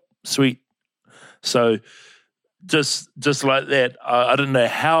like, yep, sweet. So just like that. I didn't know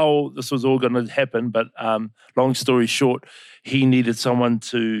how this was all going to happen, but long story short, he needed someone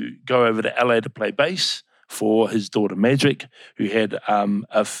to go over to LA to play bass for his daughter Magic, who had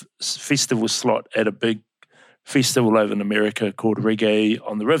a festival slot at a big festival over in America called Reggae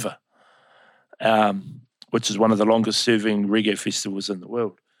on the River, which is one of the longest serving reggae festivals in the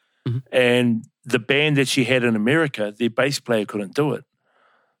world. Mm-hmm. And the band that she had in America, their bass player couldn't do it.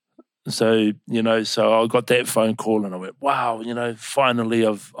 So, so I got that phone call and I went, wow, finally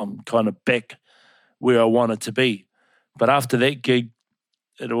I'm kind of back where I wanted to be. But after that gig,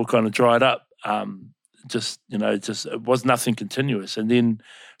 it all kind of dried up. It was nothing continuous. And then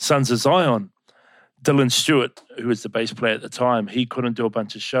Sons of Zion, Dylan Stewart, who was the bass player at the time, he couldn't do a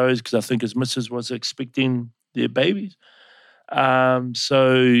bunch of shows because I think his missus was expecting their babies.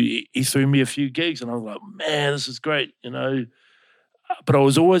 So he threw me a few gigs and I was like, man, this is great, But I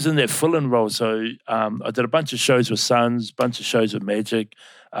was always in that fill-in role. So I did a bunch of shows with Sons, a bunch of shows with Magic.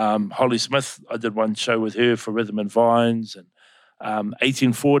 Holly Smith, I did one show with her for Rhythm and Vines. And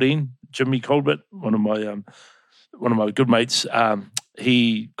 1814, Jimmy Colbert, one of my good mates,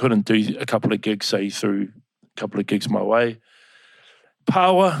 he couldn't do a couple of gigs, so he threw a couple of gigs my way.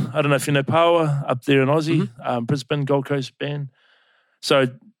 Power, I don't know if you know Power, up there in Aussie, Brisbane, Gold Coast band. So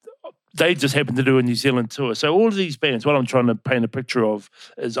they just happened to do a New Zealand tour. So all of these bands, what I'm trying to paint a picture of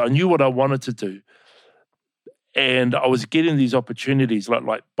is I knew what I wanted to do. And I was getting these opportunities like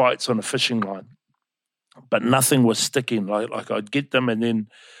bites on a fishing line. But nothing was sticking. Like I'd get them and then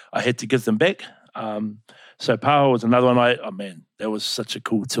I had to give them back. So Power was another one. That was such a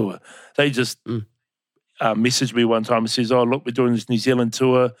cool tour. They just messaged me one time and says, oh, look, we're doing this New Zealand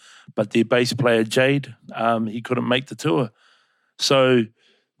tour, but their bass player, Jade, he couldn't make the tour. So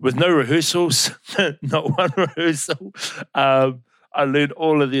with no rehearsals, not one rehearsal, I learned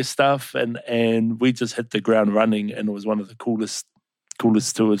all of their stuff and we just hit the ground running, and it was one of the coolest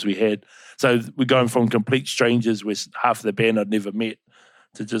tours we had. So we're going from complete strangers with half the band I'd never met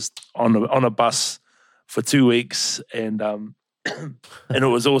to just on a bus for 2 weeks, and and it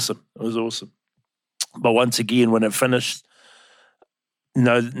was awesome. It was awesome. But once again, when it finished,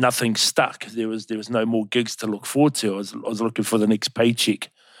 nothing stuck. There was no more gigs to look forward to. I was looking for the next paycheck,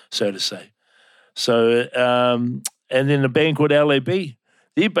 so to say. So and then a band called LAB,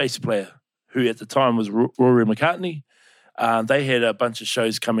 their bass player, who at the time was Rory McCartney, they had a bunch of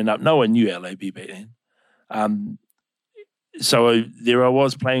shows coming up. No one knew LAB back then. So there I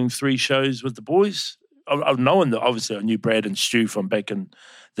was playing 3 shows with the boys. I've known that, obviously, I knew Brad and Stu from back in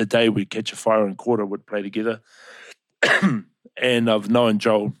the day. We'd Catch a Fire and Quarter would play together. And I've known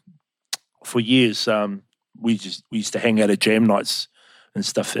Joel for years. We used to hang out at jam nights and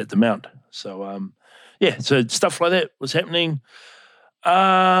stuff at the Mount. So, so stuff like that was happening.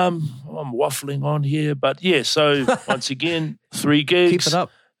 I'm waffling on here, but yeah, so once again, 3 gigs. Keep it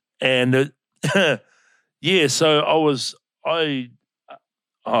up. And so I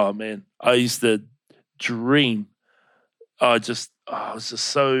used to dream. I was just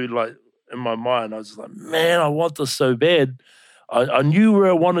so like in my mind, I was like, man, I want this so bad. I knew where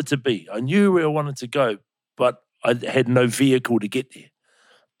I wanted to be. I knew where I wanted to go, but I had no vehicle to get there.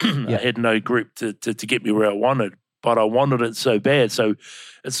 I had no group to get me where I wanted, but I wanted it so bad. So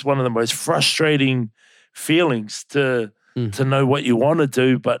it's one of the most frustrating feelings to know what you want to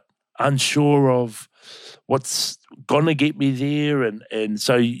do, but unsure of what's going to get me there. And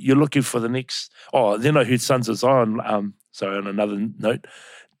so you're looking for the next... Oh, then I heard Sons of Zion. Sorry, on another note,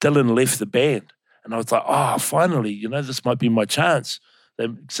 Dylan left the band. And I was like, finally, this might be my chance,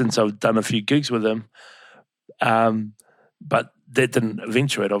 since I've done a few gigs with him. But that didn't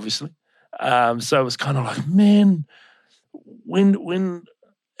eventuate, obviously. So it was kind of like, man, when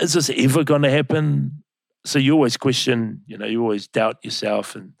is this ever going to happen? So you always question, you always doubt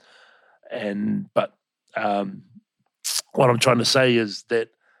yourself. But what I'm trying to say is that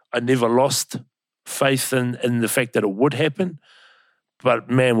I never lost faith in the fact that it would happen.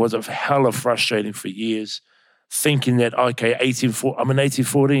 But man, was it hella frustrating for years, thinking that, okay, I'm in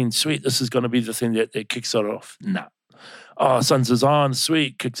 1814, sweet, this is going to be the thing that kicks it off. Nah. Oh, Sons of Zion,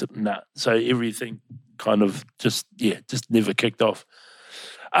 sweet, kicks it. Nah. So everything kind of just never kicked off.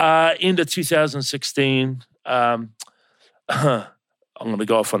 End of 2016, I'm going to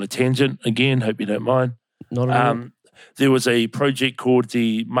go off on a tangent again. Hope you don't mind. Not at all. There was a project called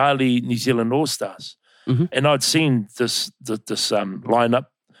the Mali New Zealand All Stars, and I'd seen this lineup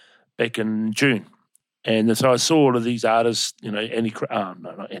back in June, and so I saw all of these artists. Annie. No,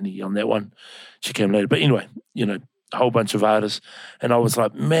 not Annie on that one. She came later, but anyway, a whole bunch of artists, and I was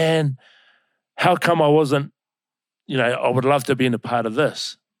like, man, how come I wasn't? I would love to be in a part of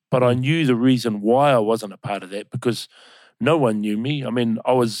this. but I knew the reason why I wasn't a part of that, because no one knew me. I mean,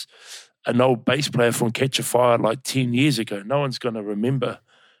 I was an old bass player from Catch a Fire like 10 years ago. No one's going to remember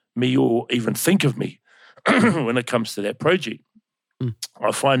me or even think of me when it comes to that project.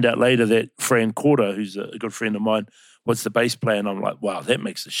 I find out later that Fran Corder, who's a good friend of mine, was the bass player, and I'm like, wow, that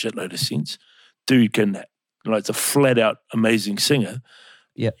makes a shitload of sense. Dude can, it's a flat out amazing singer.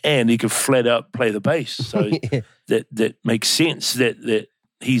 Yeah. And he could flat out play the bass. So that makes sense that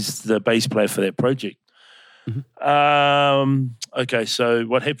he's the bass player for that project. Okay, so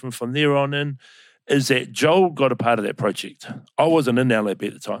what happened from there on in is that Joel got a part of that project. I wasn't in LAB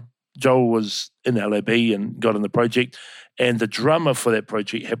at the time. Joel was in LAB and got in the project. And the drummer for that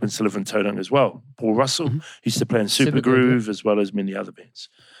project happens to live in Tauranga as well. Paul Russell. He used to play in Super Groove as well as many other bands.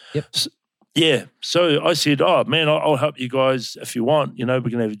 Yep. So I said, oh, man, I'll help you guys if you want. You know, we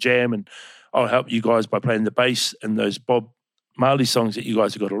can have a jam and I'll help you guys by playing the bass and those Bob Marley songs that you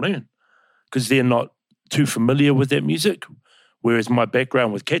guys have got to learn, because they're not too familiar with that music. Whereas my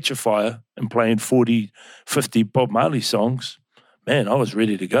background with Catch a Fire and playing 40, 50 Bob Marley songs, man, I was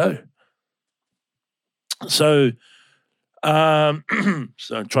ready to go. So, so I'm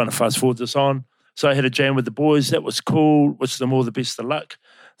trying to fast forward this on. So I had a jam with the boys. That was cool. Wish them all the best of luck.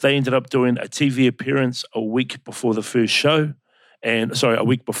 They ended up doing a TV appearance a week before the first show, a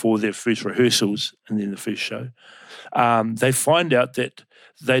week before their first rehearsals and then the first show. They find out that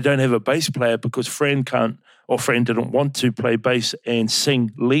they don't have a bass player because Fran didn't want to play bass and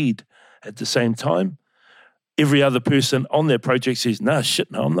sing lead at the same time. Every other person on their project says, no,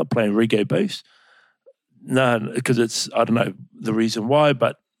 I'm not playing reggae bass. No, because I don't know the reason why,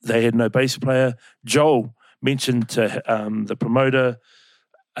 but they had no bass player. Joel mentioned to the promoter,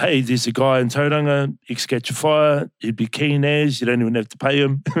 hey, there's a guy in Tauranga, ex-Catch a Fire, he'd be keen as, you don't even have to pay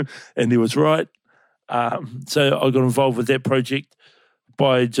him. And he was right. So I got involved with that project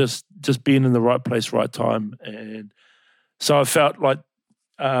by just being in the right place, right time. And so I felt like,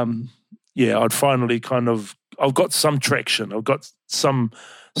 I'd finally I've got some traction. I've got some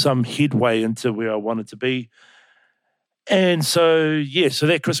headway into where I wanted to be. And so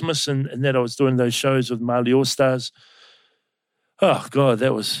that Christmas and that I was doing those shows with Marley All-Stars. Oh, God,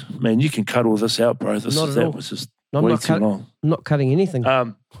 that was, man, you can cut all this out, bro. Was just way too long. I'm not cutting anything.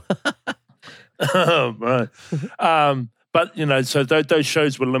 Right. But, so those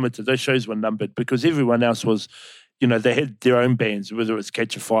shows were limited. Those shows were numbered because everyone else was, they had their own bands, whether it's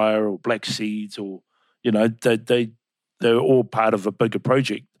Catch a Fire or Black Seeds or, they were all part of a bigger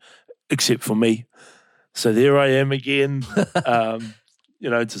project, except for me. So there I am again.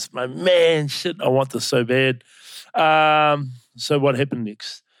 Just my man, shit, I want this so bad. So what happened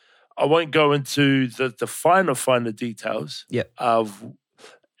next? I won't go into the finer details of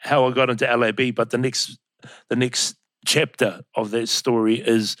how I got into LAB, but the next chapter of that story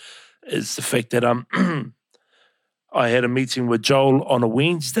is the fact that I had a meeting with Joel on a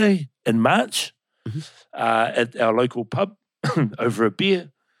Wednesday in March at our local pub over a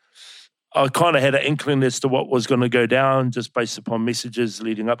beer. I kind of had an inkling as to what was going to go down just based upon messages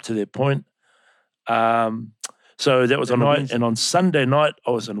leading up to that point. So that was a night, and on Sunday night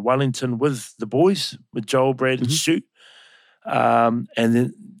I was in Wellington with the boys, with Joel, Brad, and Stu. And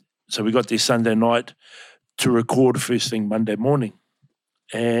then so we got there Sunday night to record first thing Monday morning.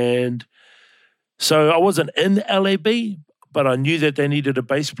 And so I wasn't in LAB, but I knew that they needed a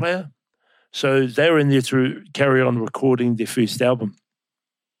bass player. So they were in there to carry on recording their first album.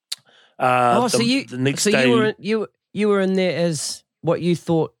 The next day, you were in there as what you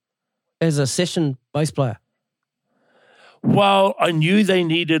thought as a session bass player. Well, I knew they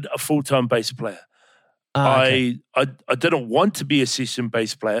needed a full-time bass player. Okay. I didn't want to be a session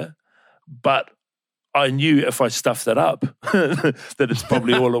bass player, but I knew if I stuffed it up that it's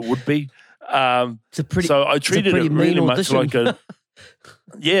probably all it would be. So I treated it really much like a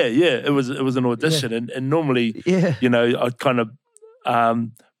it was an audition, and normally I'd kind of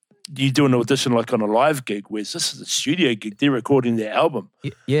you do an audition like on a live gig, whereas this is a studio gig. They're recording their album.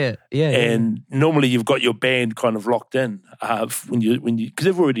 And normally you've got your band kind of locked in when you because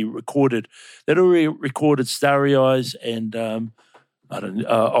they've already recorded. They'd already recorded Starry Eyes and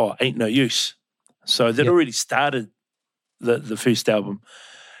Ain't No Use. So they'd already started the first album.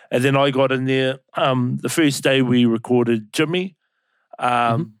 And then I got in there. The first day we recorded Jimmy,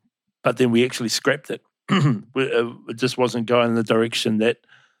 but then we actually scrapped it. It just wasn't going in the direction that.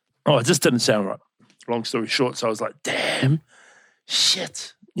 It just didn't sound right. Long story short, so I was like, damn,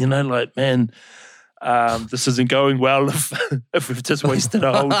 shit. Man, this isn't going well if we've just wasted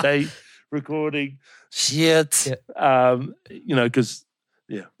a whole day recording. Shit. Because,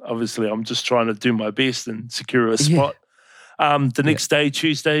 obviously I'm just trying to do my best and secure a spot. The next day,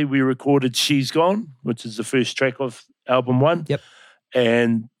 Tuesday, we recorded She's Gone, which is the first track of album 1. Yep.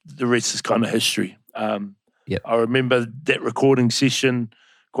 And the rest is kind of history. I remember that recording session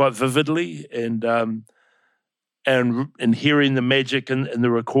quite vividly, and hearing the magic in the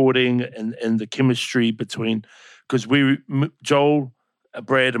recording and the chemistry between, because Joel,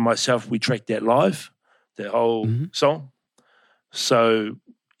 Brad and myself, we tracked that live, that whole song. So,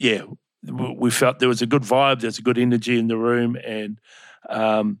 yeah, we felt there was a good vibe, there's a good energy in the room, and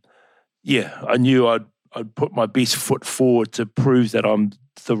I knew I'd put my best foot forward to prove that I'm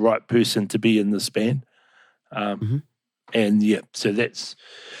the right person to be in this band. And so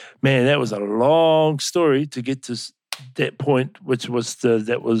that was a long story to get to that point, which was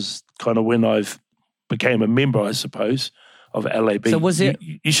that was kind of when I became a member, I suppose, of LAB. So was there?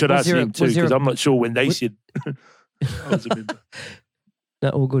 You should ask them too, because I'm not sure when they said I was a member. No,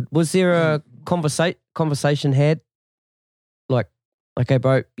 all good. Was there a conversation had? Like, okay,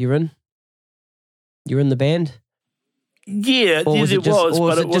 bro, you're in the band? Yeah, or was it just, was. Or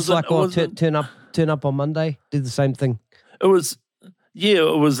was but it just like, turn up on Monday, do the same thing? It was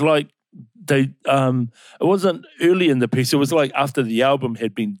like they. It wasn't early in the piece. It was like after the album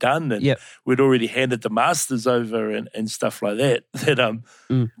had been done, and we'd already handed the masters over and stuff like that.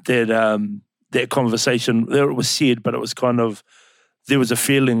 That conversation there, it was said, but it was kind of, there was a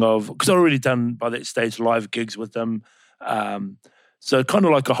feeling of, because I'd already done by that stage live gigs with them. So kind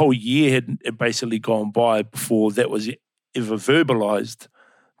of like a whole year had basically gone by before that was ever verbalized.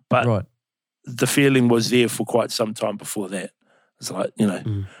 But the feeling was there for quite some time before that. It's like,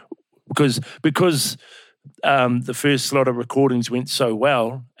 because the first lot of recordings went so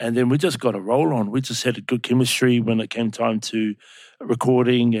well, and then we just got a roll on. We just had a good chemistry when it came time to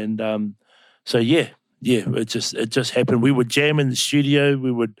recording, and it just happened. We would jam in the studio.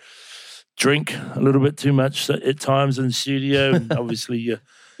 We would drink a little bit too much at times in the studio, and obviously,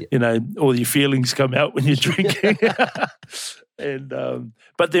 all your feelings come out when you're drinking. And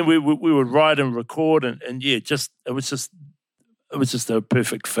but then we would write and record, and it was just a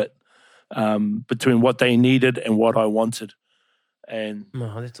perfect fit between what they needed and what I wanted. And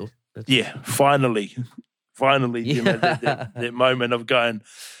finally, that moment of going,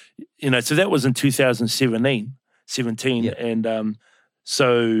 so that was in 2017, and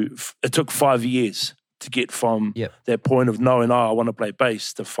so it took 5 years to get from that point of knowing, I want to play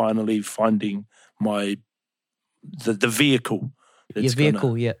bass, to finally finding the vehicle that's going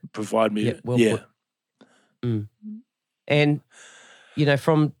to provide me. And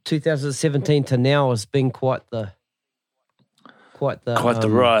from 2017 to now has been quite the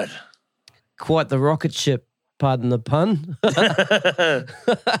ride, quite the rocket ship. Pardon the pun. Nice.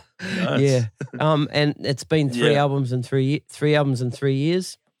 Yeah. And it's been three albums in 3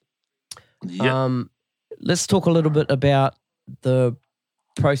 years. Yeah. Let's talk a little bit about the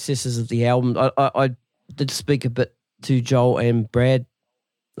processes of the album. I did speak a bit to Joel and Brad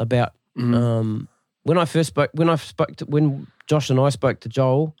about when Josh and I spoke to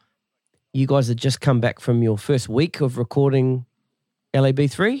Joel, you guys had just come back from your first week of recording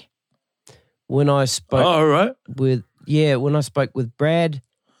LAB3. When I spoke when I spoke with Brad,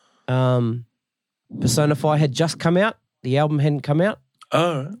 Personify had just come out. The album hadn't come out.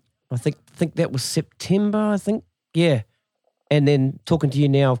 Oh, right. I think that was September, I think. Yeah. And then talking to you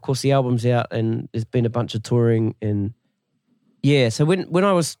now, of course, the album's out and there's been a bunch of touring. And so when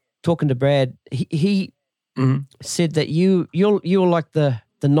I was talking to Brad, he said that you're like the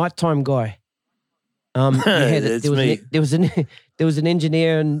nighttime guy. There was an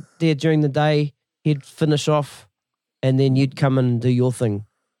engineer in there during the day. He'd finish off, and then you'd come and do your thing.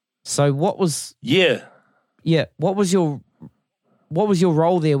 So what was what was your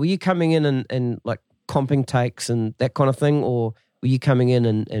role there? Were you coming in and like comping takes and that kind of thing, or were you coming in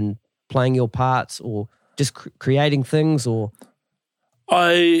and playing your parts, or just creating things? Or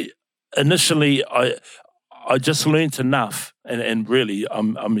I just learned enough, and really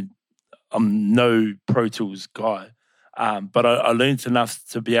I'm no Pro Tools guy, but I learned enough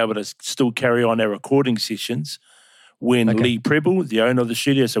to be able to still carry on our recording sessions when Lee Preble, the owner of the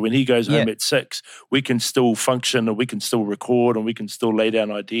studio, so when he goes home at 6, we can still function and we can still record and we can still lay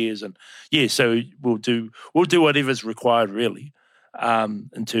down ideas, and so we'll do whatever's required really,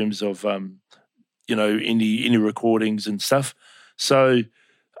 in terms of any recordings and stuff. So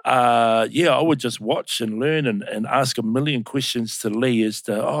I would just watch and learn and ask a million questions to Lee as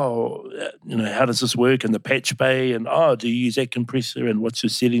to, how does this work in the patch bay, and do you use that compressor, and what's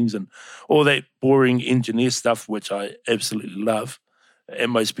your settings, and all that boring engineer stuff, which I absolutely love,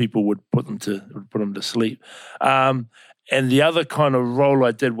 and most people would put them to sleep. And the other kind of role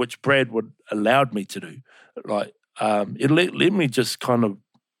I did, which Brad allowed me to do, like it let me just kind of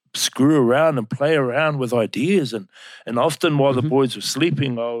screw around and play around with ideas. And often while the boys were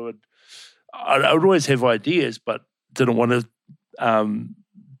sleeping, I would always have ideas, but didn't want to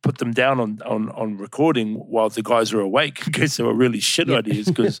put them down on recording while the guys were awake in case they were really shit ideas,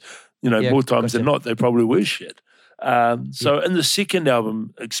 because, more times than not, they probably were shit. So in the second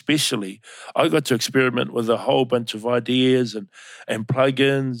album especially, I got to experiment with a whole bunch of ideas and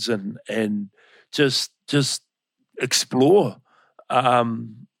plugins and just explore.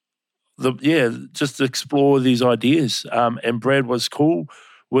 Just explore these ideas. And Brad was cool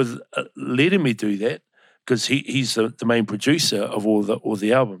with letting me do that, because he's the main producer of all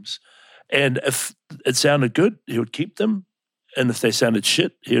the albums. And if it sounded good, he would keep them. And if they sounded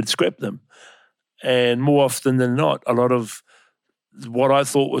shit, he would scrap them. And more often than not, a lot of what I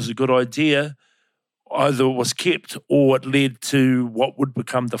thought was a good idea either was kept or it led to what would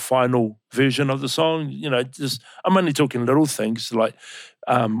become the final version of the song. I'm only talking little things like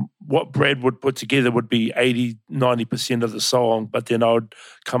what Brad would put together would be 80-90% of the song, but then I would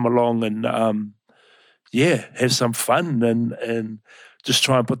come along and have some fun and just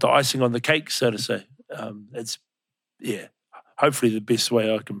try and put the icing on the cake, so to say. It's hopefully the best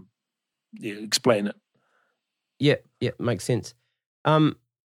way I can explain it. Yeah, makes sense.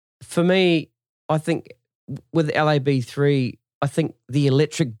 For me, I think with LAB3, I think the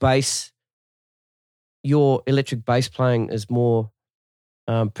electric bass, your electric bass playing is more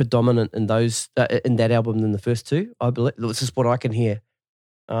predominant in that album than the first two. I believe this is what I can hear.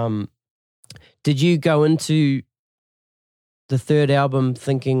 Did you go into the third album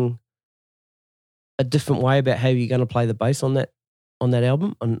thinking a different way about how you're going to play the bass on that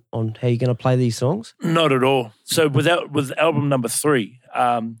album, on how you're going to play these songs? Not at all. So with album number 3,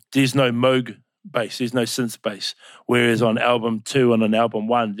 there's no Moog bass, there's no synth bass. Whereas on album 2 and on album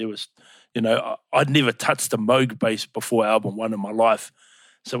 1, there was, I'd never touched a Moog bass before album 1 in my life.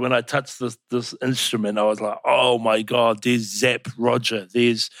 So when I touched this instrument, I was like, oh my God, there's Zap Roger.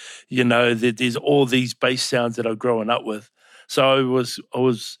 There's, there's all these bass sounds that I've grown up with. So I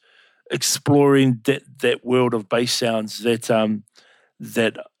was exploring that world of bass sounds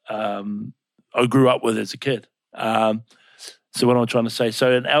that I grew up with as a kid. So what I'm trying to say,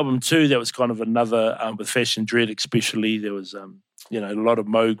 so in album 2, that was kind of another, with Fashion Dread especially, there was, a lot of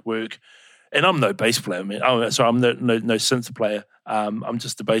Moog work. And I'm no bass player, man. I'm no synth player. I'm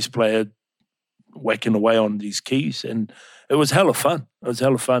just a bass player whacking away on these keys. And it was hella fun.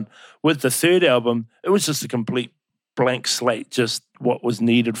 With the third album, it was just a complete blank slate, just what was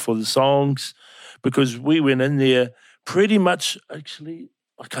needed for the songs. Because we went in there pretty much, actually,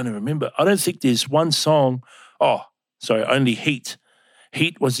 I can't even remember. I don't think there's one song. Only Heat.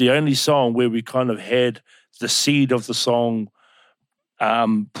 Heat was the only song where we kind of had the seed of the song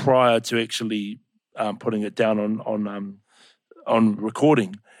prior to actually putting it down on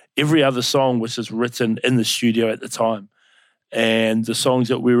recording. Every other song was just written in the studio at the time, and the songs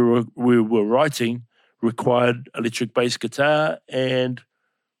that we were writing required electric bass guitar, and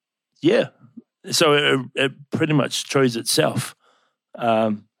so it pretty much chose itself.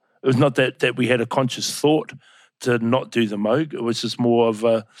 It was not that we had a conscious thought to not do the Moog. It was just more of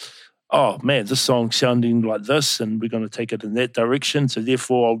a, oh man, this song's sounding like this, and we're going to take it in that direction. So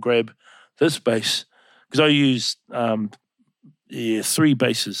therefore, I'll grab this bass, because I used 3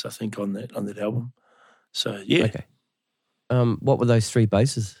 basses, I think, on that album. So yeah. Okay. What were those 3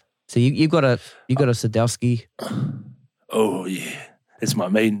 basses? So you got a Sadowski. Oh yeah, it's my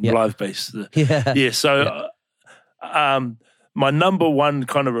main live bass. Yeah. So, my number one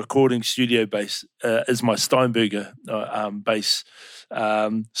kind of recording studio bass is my Steinberger bass.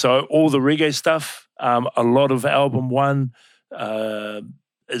 So all the reggae stuff, a lot of album 1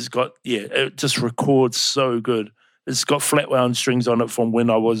 has got, it just records so good. It's got flat wound strings on it from when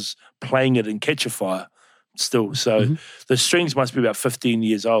I was playing it in Catch-A-Fire still. So the strings must be about 15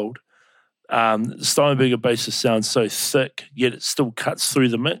 years old. The Steinberger bass sounds so thick, yet it still cuts through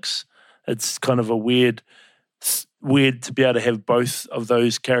the mix. It's kind of a weird to be able to have both of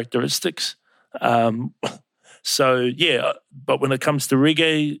those characteristics. So yeah, but when it comes to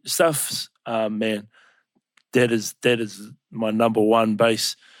reggae stuff, man, that is my number 1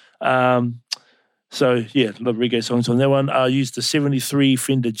 bass. So yeah, a lot of reggae songs on that one. I used the 73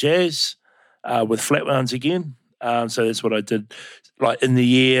 Fender Jazz with flat wounds again. So that's what I did. Like In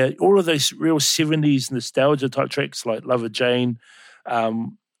the Air, all of those real 70s nostalgia type tracks like Lover Jane,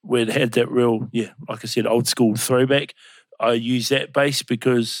 where it had that real, like I said, old school throwback. I use that bass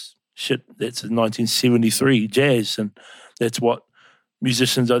because, that's a 1973 jazz, and that's what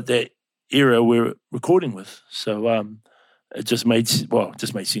musicians of that era were recording with. So it just made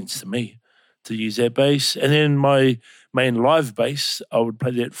sense to me. to use that bass. And then my main live bass, I would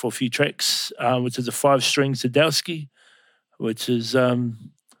play that for a few tracks, which is a 5-string Sadowski, which is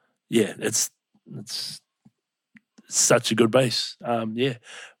it's such a good bass.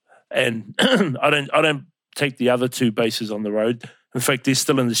 And I don't take the other 2 basses on the road. In fact, they're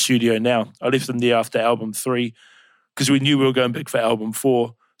still in the studio now. I left them there after album 3 because we knew we were going big for album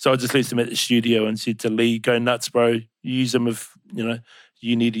 4. So I just left them at the studio and said to Lee, "Go nuts, bro. Use them if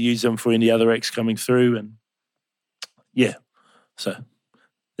you need to use them for any other acts coming through." And yeah, so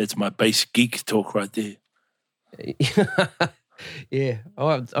that's my bass geek talk right there. Yeah,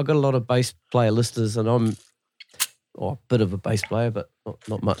 I've got a lot of bass player listeners, and I'm a bit of a bass player, but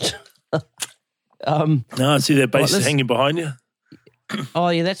not much. No, I see that bass hanging behind you. Oh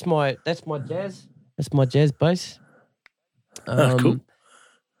yeah, that's my jazz. That's my jazz bass. Cool.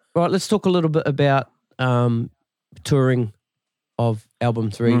 Right, let's talk a little bit about touring of album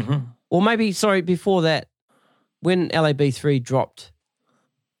 3. Mm-hmm. Or maybe, before that, when LAB 3 dropped,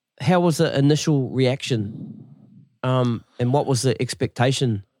 how was the initial reaction? And what was the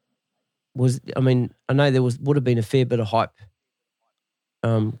expectation? I know there would have been a fair bit of hype.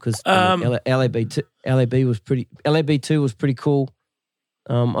 Because LAB was pretty. LAB 2 was pretty cool.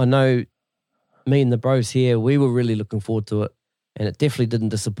 I know me and the bros here, we were really looking forward to it, and it definitely didn't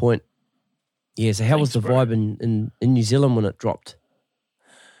disappoint. Yeah, so how was the vibe in New Zealand when it dropped?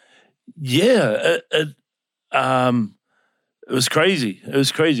 Yeah, it was crazy. It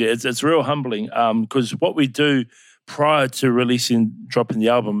was crazy. It's real humbling because what we do prior to dropping the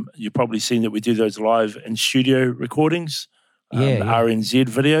album, you've probably seen that we do those live and studio recordings. RNZ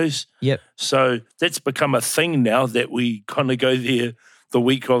videos. Yep. So that's become a thing now that we kind of go there the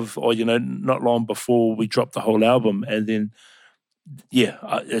week of, or not long before we drop the whole album, and then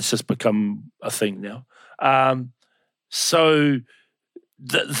it's just become a thing now. So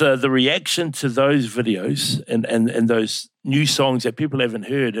the reaction to those videos and those new songs that people haven't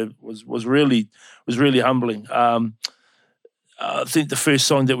heard was really humbling. I think the first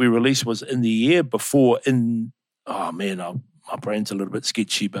song that we released was In the Year before my brain's a little bit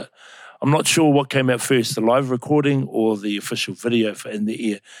sketchy, but I'm not sure what came out first, the live recording or the official video for In the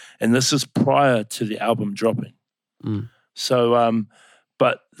Ear. And this is prior to the album dropping. Mm. So,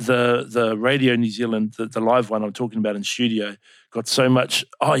 but the Radio New Zealand, the live one I'm talking about in studio, got so much.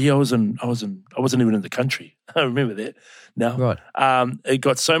 Oh yeah, I wasn't even in the country. I remember that now. Right. It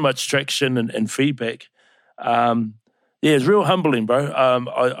got so much traction and feedback. It's real humbling, bro.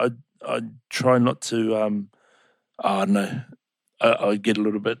 I try not to. I get a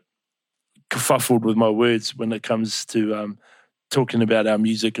little bit kerfuffled with my words when it comes to talking about our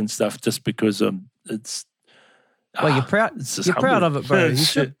music and stuff, just because it's. Well, you're proud. You're proud of it, bro.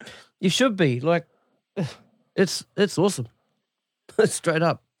 You should be. Like, it's awesome. Straight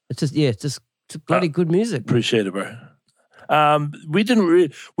up, it's just bloody good music. Appreciate it, bro. We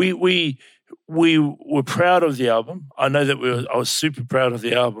didn't we were proud of the album. I know that I was super proud of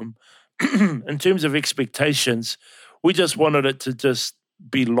the album. In terms of expectations, we just wanted it to just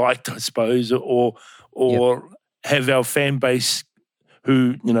be liked, I suppose, or have our fan base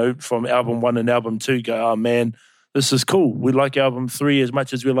who, from album 1 and album 2 go, "Oh man, this is cool. We like album 3 as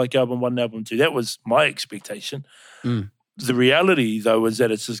much as we like album 1 and album 2. That was my expectation. Mm. The reality, though, is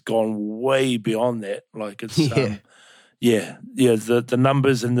that it's just gone way beyond that. Like it's, the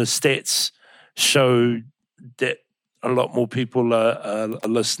numbers and the stats show that a lot more people are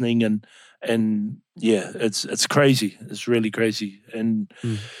listening, and it's crazy. It's really crazy and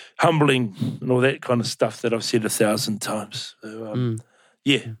humbling and all that kind of stuff that I've said 1,000 times. So,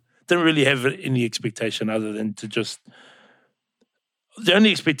 didn't really have any expectation other than to just. The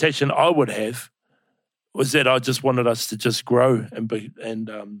only expectation I would have was that I just wanted us to just grow and be and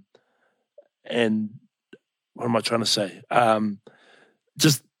what am I trying to say?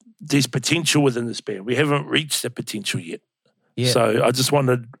 Just there's potential within this band. We haven't reached the potential yet. Yeah. So I just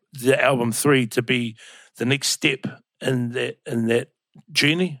wanted the album 3 to be the next step in that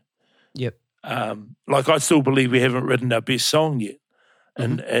journey. Yep. Like I still believe we haven't written our best song yet.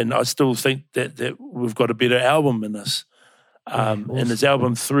 And I still think that we've got a better album in us. Awesome. And is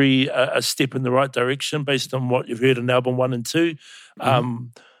album 3 a step in the right direction based on what you've heard in album 1 and 2?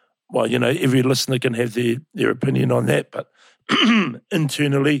 Well, every listener can have their opinion on that, but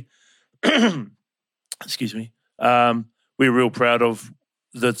internally, excuse me, we're real proud of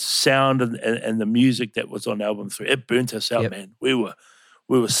the sound and the music that was on album 3. It burnt us out, man. We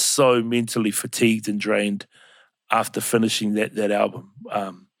were so mentally fatigued and drained after finishing that album.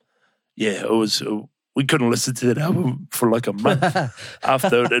 It was. We couldn't listen to that album for like a month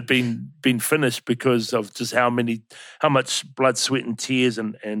after it had been finished because of just how much blood, sweat, and tears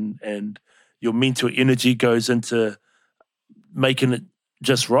and your mental energy goes into making it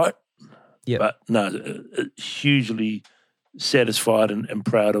just right. Yeah. But no, hugely satisfied and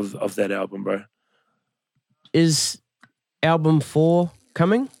proud of that album, bro. Is album 4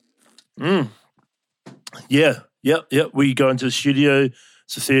 coming? Yeah. Yep. We go into the studio.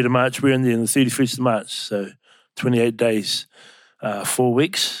 It's the 3rd of March. We're in there on the 31st of March. So 28 days, 4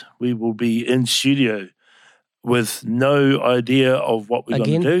 weeks. We will be in studio with no idea of what we're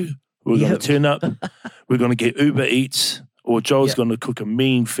going to do. We're going to turn up. We're going to get Uber Eats, or Joel's going to cook a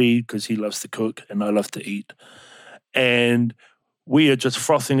mean feed because he loves to cook and I love to eat. And we are just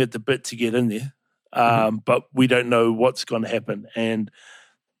frothing at the bit to get in there. But we don't know what's going to happen. And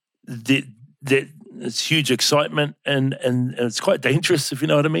that it's huge excitement and it's quite dangerous, if you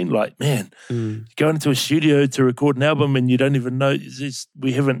know what I mean. Like, man, going into a studio to record an album and you don't even know,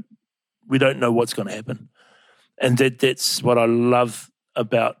 we don't know what's going to happen. And that's what I love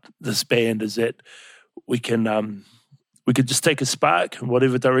about this band, is that we can just take a spark in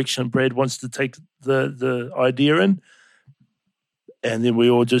whatever direction Brad wants to take the idea in, and then we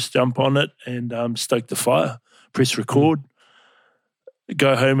all just jump on it and stoke the fire, press record,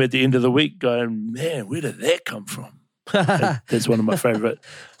 go home at the end of the week going, man, where did that come from? That's one of my favorite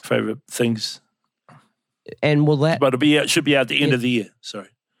things. And will that? But it should be out the end of the year. Sorry,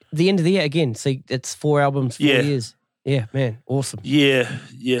 the end of the year again. See, it's 4 albums, 4 years. Yeah, man, awesome. Yeah.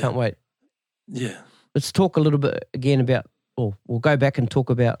 Can't wait. Yeah. Let's talk a little bit again about, or we'll go back and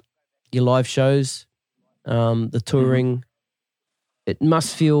talk about your live shows, the touring. It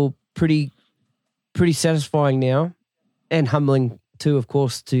must feel pretty satisfying now, and humbling too, of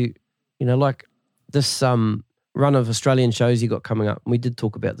course, to, like this run of Australian shows you got coming up. We did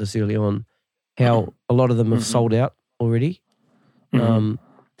talk about this early on, how a lot of them have sold out already.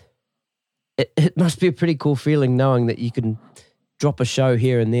 It must be a pretty cool feeling knowing that you can drop a show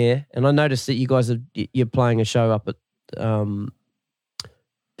here and there. And I noticed that you guys you're playing a show up at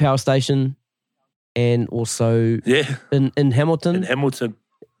Power Station and also in Hamilton. In Hamilton.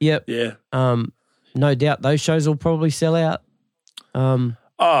 Yep. Yeah. No doubt those shows will probably sell out.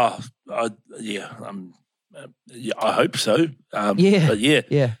 I hope so. But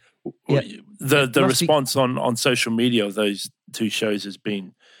yeah. The response on social media of those 2 shows has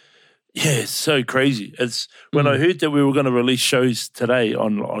been, it's so crazy. It's when I heard that we were going to release shows today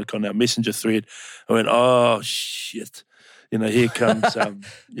on our messenger thread, I went, oh shit, here comes,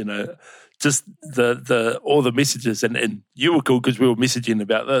 just the all the messages, and you were cool because we were messaging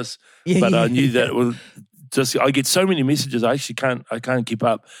about this, but I knew that it was just, I get so many messages, I actually can't keep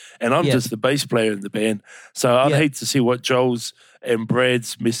up, and I'm just the bass player in the band, so I'd hate to see what Joel's and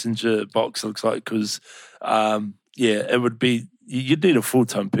Brad's messenger box looks like, because it would be, you'd need a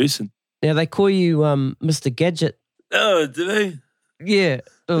full-time person. Now they call you Mr. Gadget. Oh, do they? Yeah.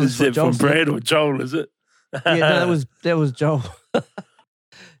 Is that from Brad or Joel, is it? Yeah, no, that was Joel.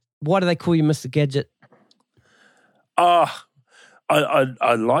 Why do they call you Mr. Gadget? I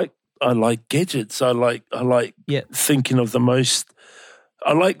like gadgets. I like thinking of the most.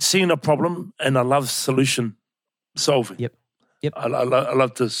 I like seeing a problem, and I love solution solving. Yep. I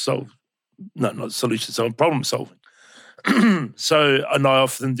love to solve, not solution solving, problem solving. So, and I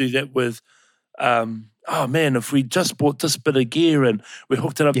often do that with, if we just bought this bit of gear and we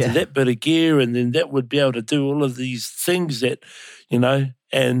hooked it up to that bit of gear, and then that would be able to do all of these things that,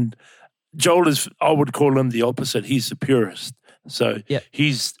 and Joel is, I would call him the opposite. He's the purist. So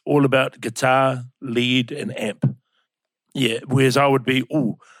he's all about guitar, lead, and amp. Yeah, whereas I would be,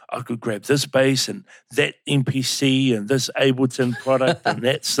 I could grab this bass and that MPC and this Ableton product and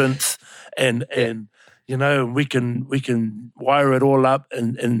that synth and we can wire it all up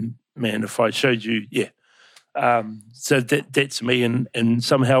and man, if I showed you, so that's me, and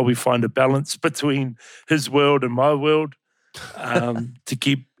somehow we find a balance between his world and my world to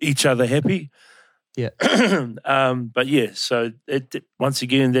keep each other happy. Yeah. But so once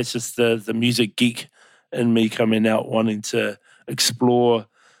again, that's just the music geek in me coming out, wanting to explore.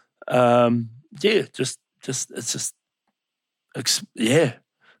 Just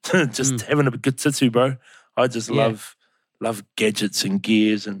having a good titsy, bro. I just love gadgets and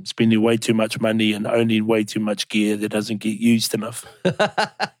gears and spending way too much money and owning way too much gear that doesn't get used enough.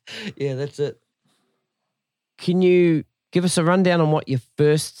 Yeah, that's it. Can you give us a rundown on what your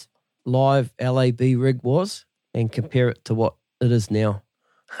first live LAB rig was and compare it to what it is now?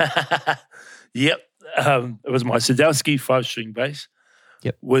 Yep. It was my Sadowski 5-string bass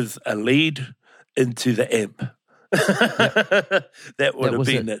with a lead into the amp. That would have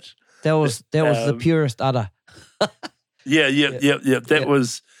been it. That was the purest udder. That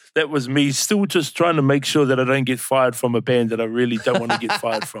was me still just trying to make sure that I don't get fired from a band that I really don't want to get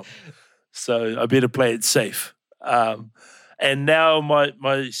fired from. so I better play it safe. And now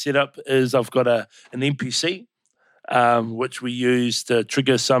my setup is I've got an MPC, which we use to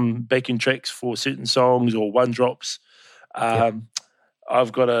trigger some backing tracks for certain songs or one drops.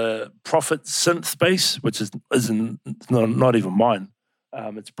 I've got a Prophet synth bass, which isn't not even mine.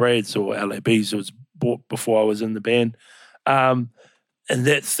 It's Brad's or LAB's. It was bought before I was in the band. And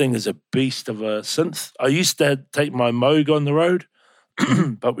that thing is a beast of a synth. I used to take my Moog on the road,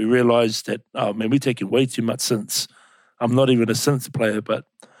 but we realised that, oh man, we're taking way too much synths. I'm not even a synth player, but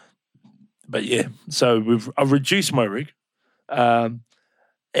yeah. So I've reduced my rig, and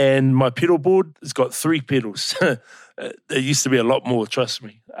my pedal board has got 3 pedals. There used to be a lot more, trust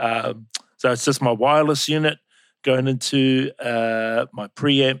me. So it's just my wireless unit going into my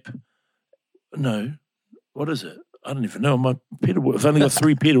preamp. No, what is it? I don't even know. My pedal board. I've only got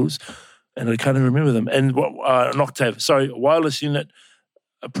 3 pedals, and I can't even remember them. And an octave. Sorry, a wireless unit,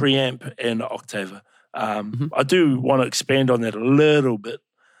 a preamp, and an octaver. I do want to expand on that a little bit,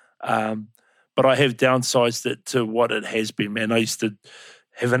 but I have downsized it to what it has been, man. I used to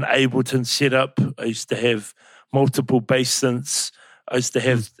have an Ableton setup. I used to have multiple bass synths. I used to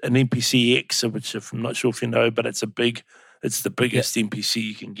have an MPC X, which I'm not sure if you know, but it's the biggest MPC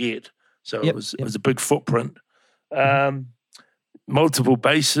you can get. So it was a big footprint. Multiple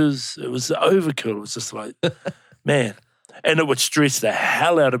basses. It was overkill. It was just like, man. And it would stress the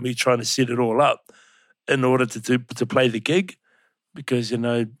hell out of me trying to set it all up in order to play the gig, because,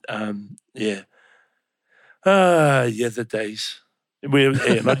 the days.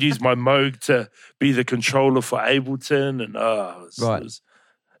 And I'd use my Moog to be the controller for Ableton, and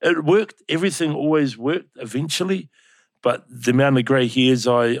it worked. Everything always worked eventually, but the amount of grey hairs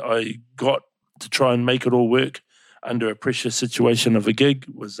I got to try and make it all work under a pressure situation of a gig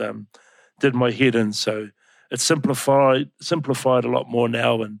did my head in. So it's simplified a lot more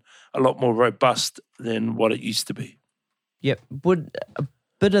now and a lot more robust than what it used to be. Yep. Would a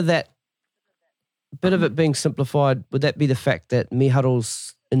bit of it being simplified, would that be the fact that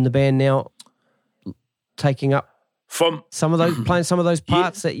Miharu's in the band now, taking up playing some of those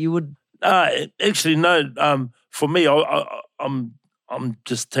parts that you would? Actually, no. For me, I'm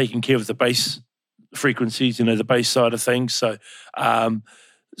just taking care of the bass frequencies, the bass side of things. So,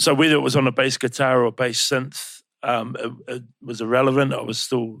 so whether it was on a bass guitar or a bass synth, it was irrelevant. I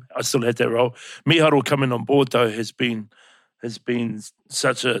still had that role. Miharu coming on board though has been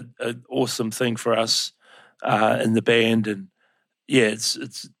such an awesome thing for us in the band, and he's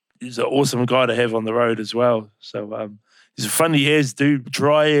an awesome guy to have on the road as well. So he's a funny as dude,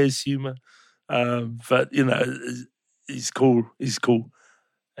 dry as humour, but he's cool. He's cool,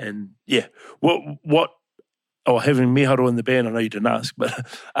 and having Miharu in the band, I know you didn't ask, but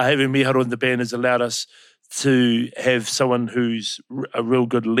having Miharu in the band has allowed us to have someone who's a real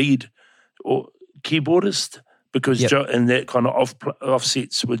good lead or keyboardist, because Joe, and that kind of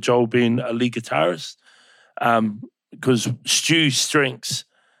offsets with Joel being a lead guitarist. Because Stu's strengths,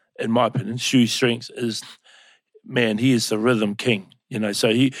 in my opinion, is, man, he is the rhythm king.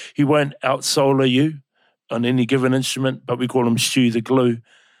 So he won't out-solo you on any given instrument, but we call him Stu the glue.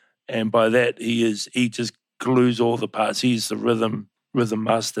 And by that, he just glues all the parts. He's the rhythm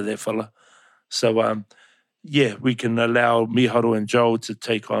master, that fella. So, we can allow Miharu and Joel to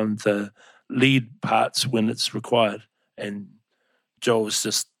take on the lead parts when it's required. And Stu's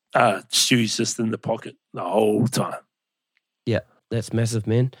just in the pocket the whole time. Yeah, that's massive,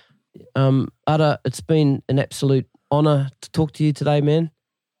 man. Ara, it's been an absolute honour to talk to you today, man.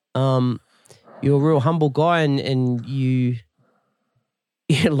 You're a real humble guy, and you,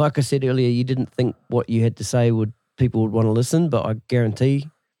 like I said earlier, you didn't think what you had to say people would want to listen, but I guarantee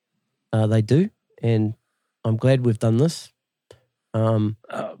they do, and I'm glad we've done this.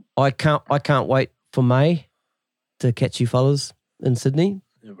 I can't wait for May to catch you fellas in Sydney.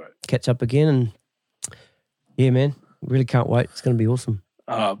 Yeah, right. Catch up again, and yeah, man, really can't wait. It's going to be awesome.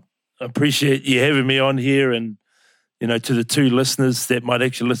 I appreciate you having me on here, and to the 2 listeners that might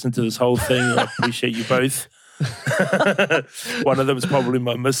actually listen to this whole thing, I appreciate you both. One of them is probably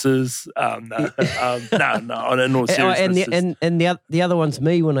my missus. No. In all seriousness. And the other one's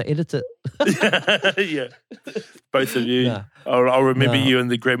me when I edit it. Yeah, both of you. No. I'll remember you in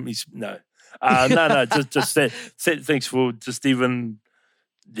the Grammys. No. Just that. Thanks for just even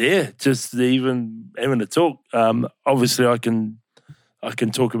having a talk. Obviously, I can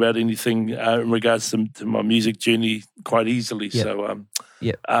talk about anything in regards to my music journey quite easily. Yep. So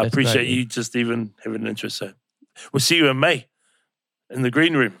I appreciate you just even having an interest. So we'll see you in May in the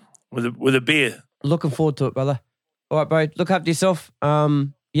green room with a beer. Looking forward to it, brother. All right, bro. Look after yourself.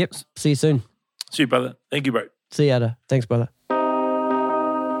 See you soon. See you, brother. Thank you, bro. See you, Ada. Thanks, brother.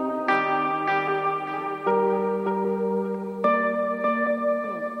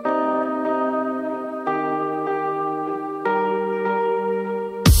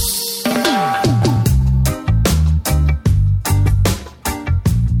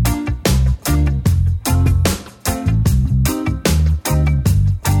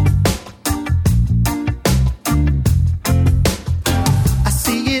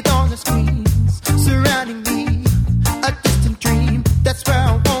 screens surrounding me, a distant dream, that's where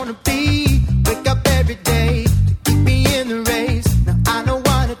I wanna be. Wake up every day to keep me in the race. Now I know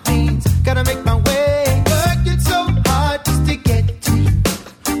what it means, gotta make my way. Working so hard just to get to you.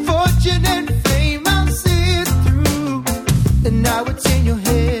 Fortune and fame I'll see through. And now it's in your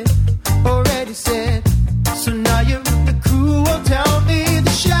head, already said. So now you're with the crew, oh tell me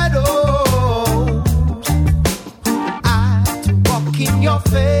the shadows. Who am I to walk in your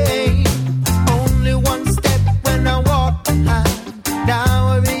fame? Only one step when I walk behind. Now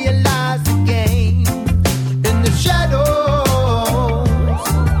I realize the game in the shadows.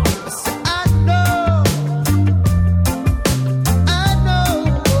 So I know.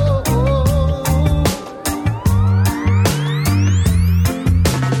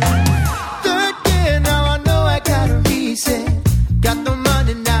 Third gear, now I know I gotta reset. Got no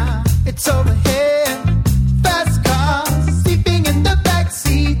money now, it's over here. Fast cars, sleeping in the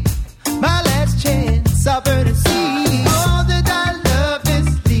backseat. My last chance, I'll burn and see. All that I love is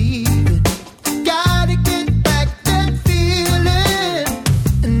leaving. Gotta get back that feeling.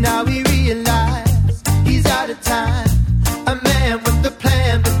 And now we realize he's out of time. A man with a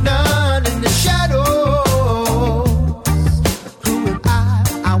plan, but none in the shadows. Who am I?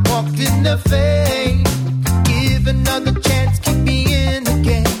 I walked in the fame. Give another chance, keep me in the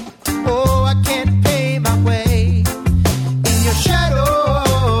game. Oh, I can't pay my way in your shadow.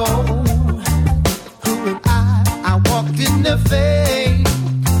 Who am I? I walked in the fame.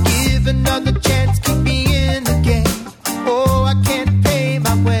 Give another chance, keep me in the game. Oh, I can't pay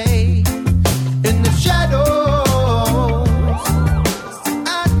my way in the shadows.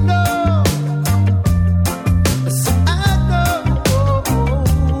 I know. So I know.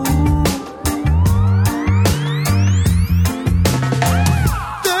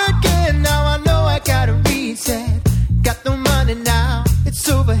 Third gear, now I know I gotta reset. Got no money now, it's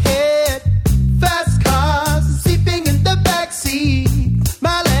over here.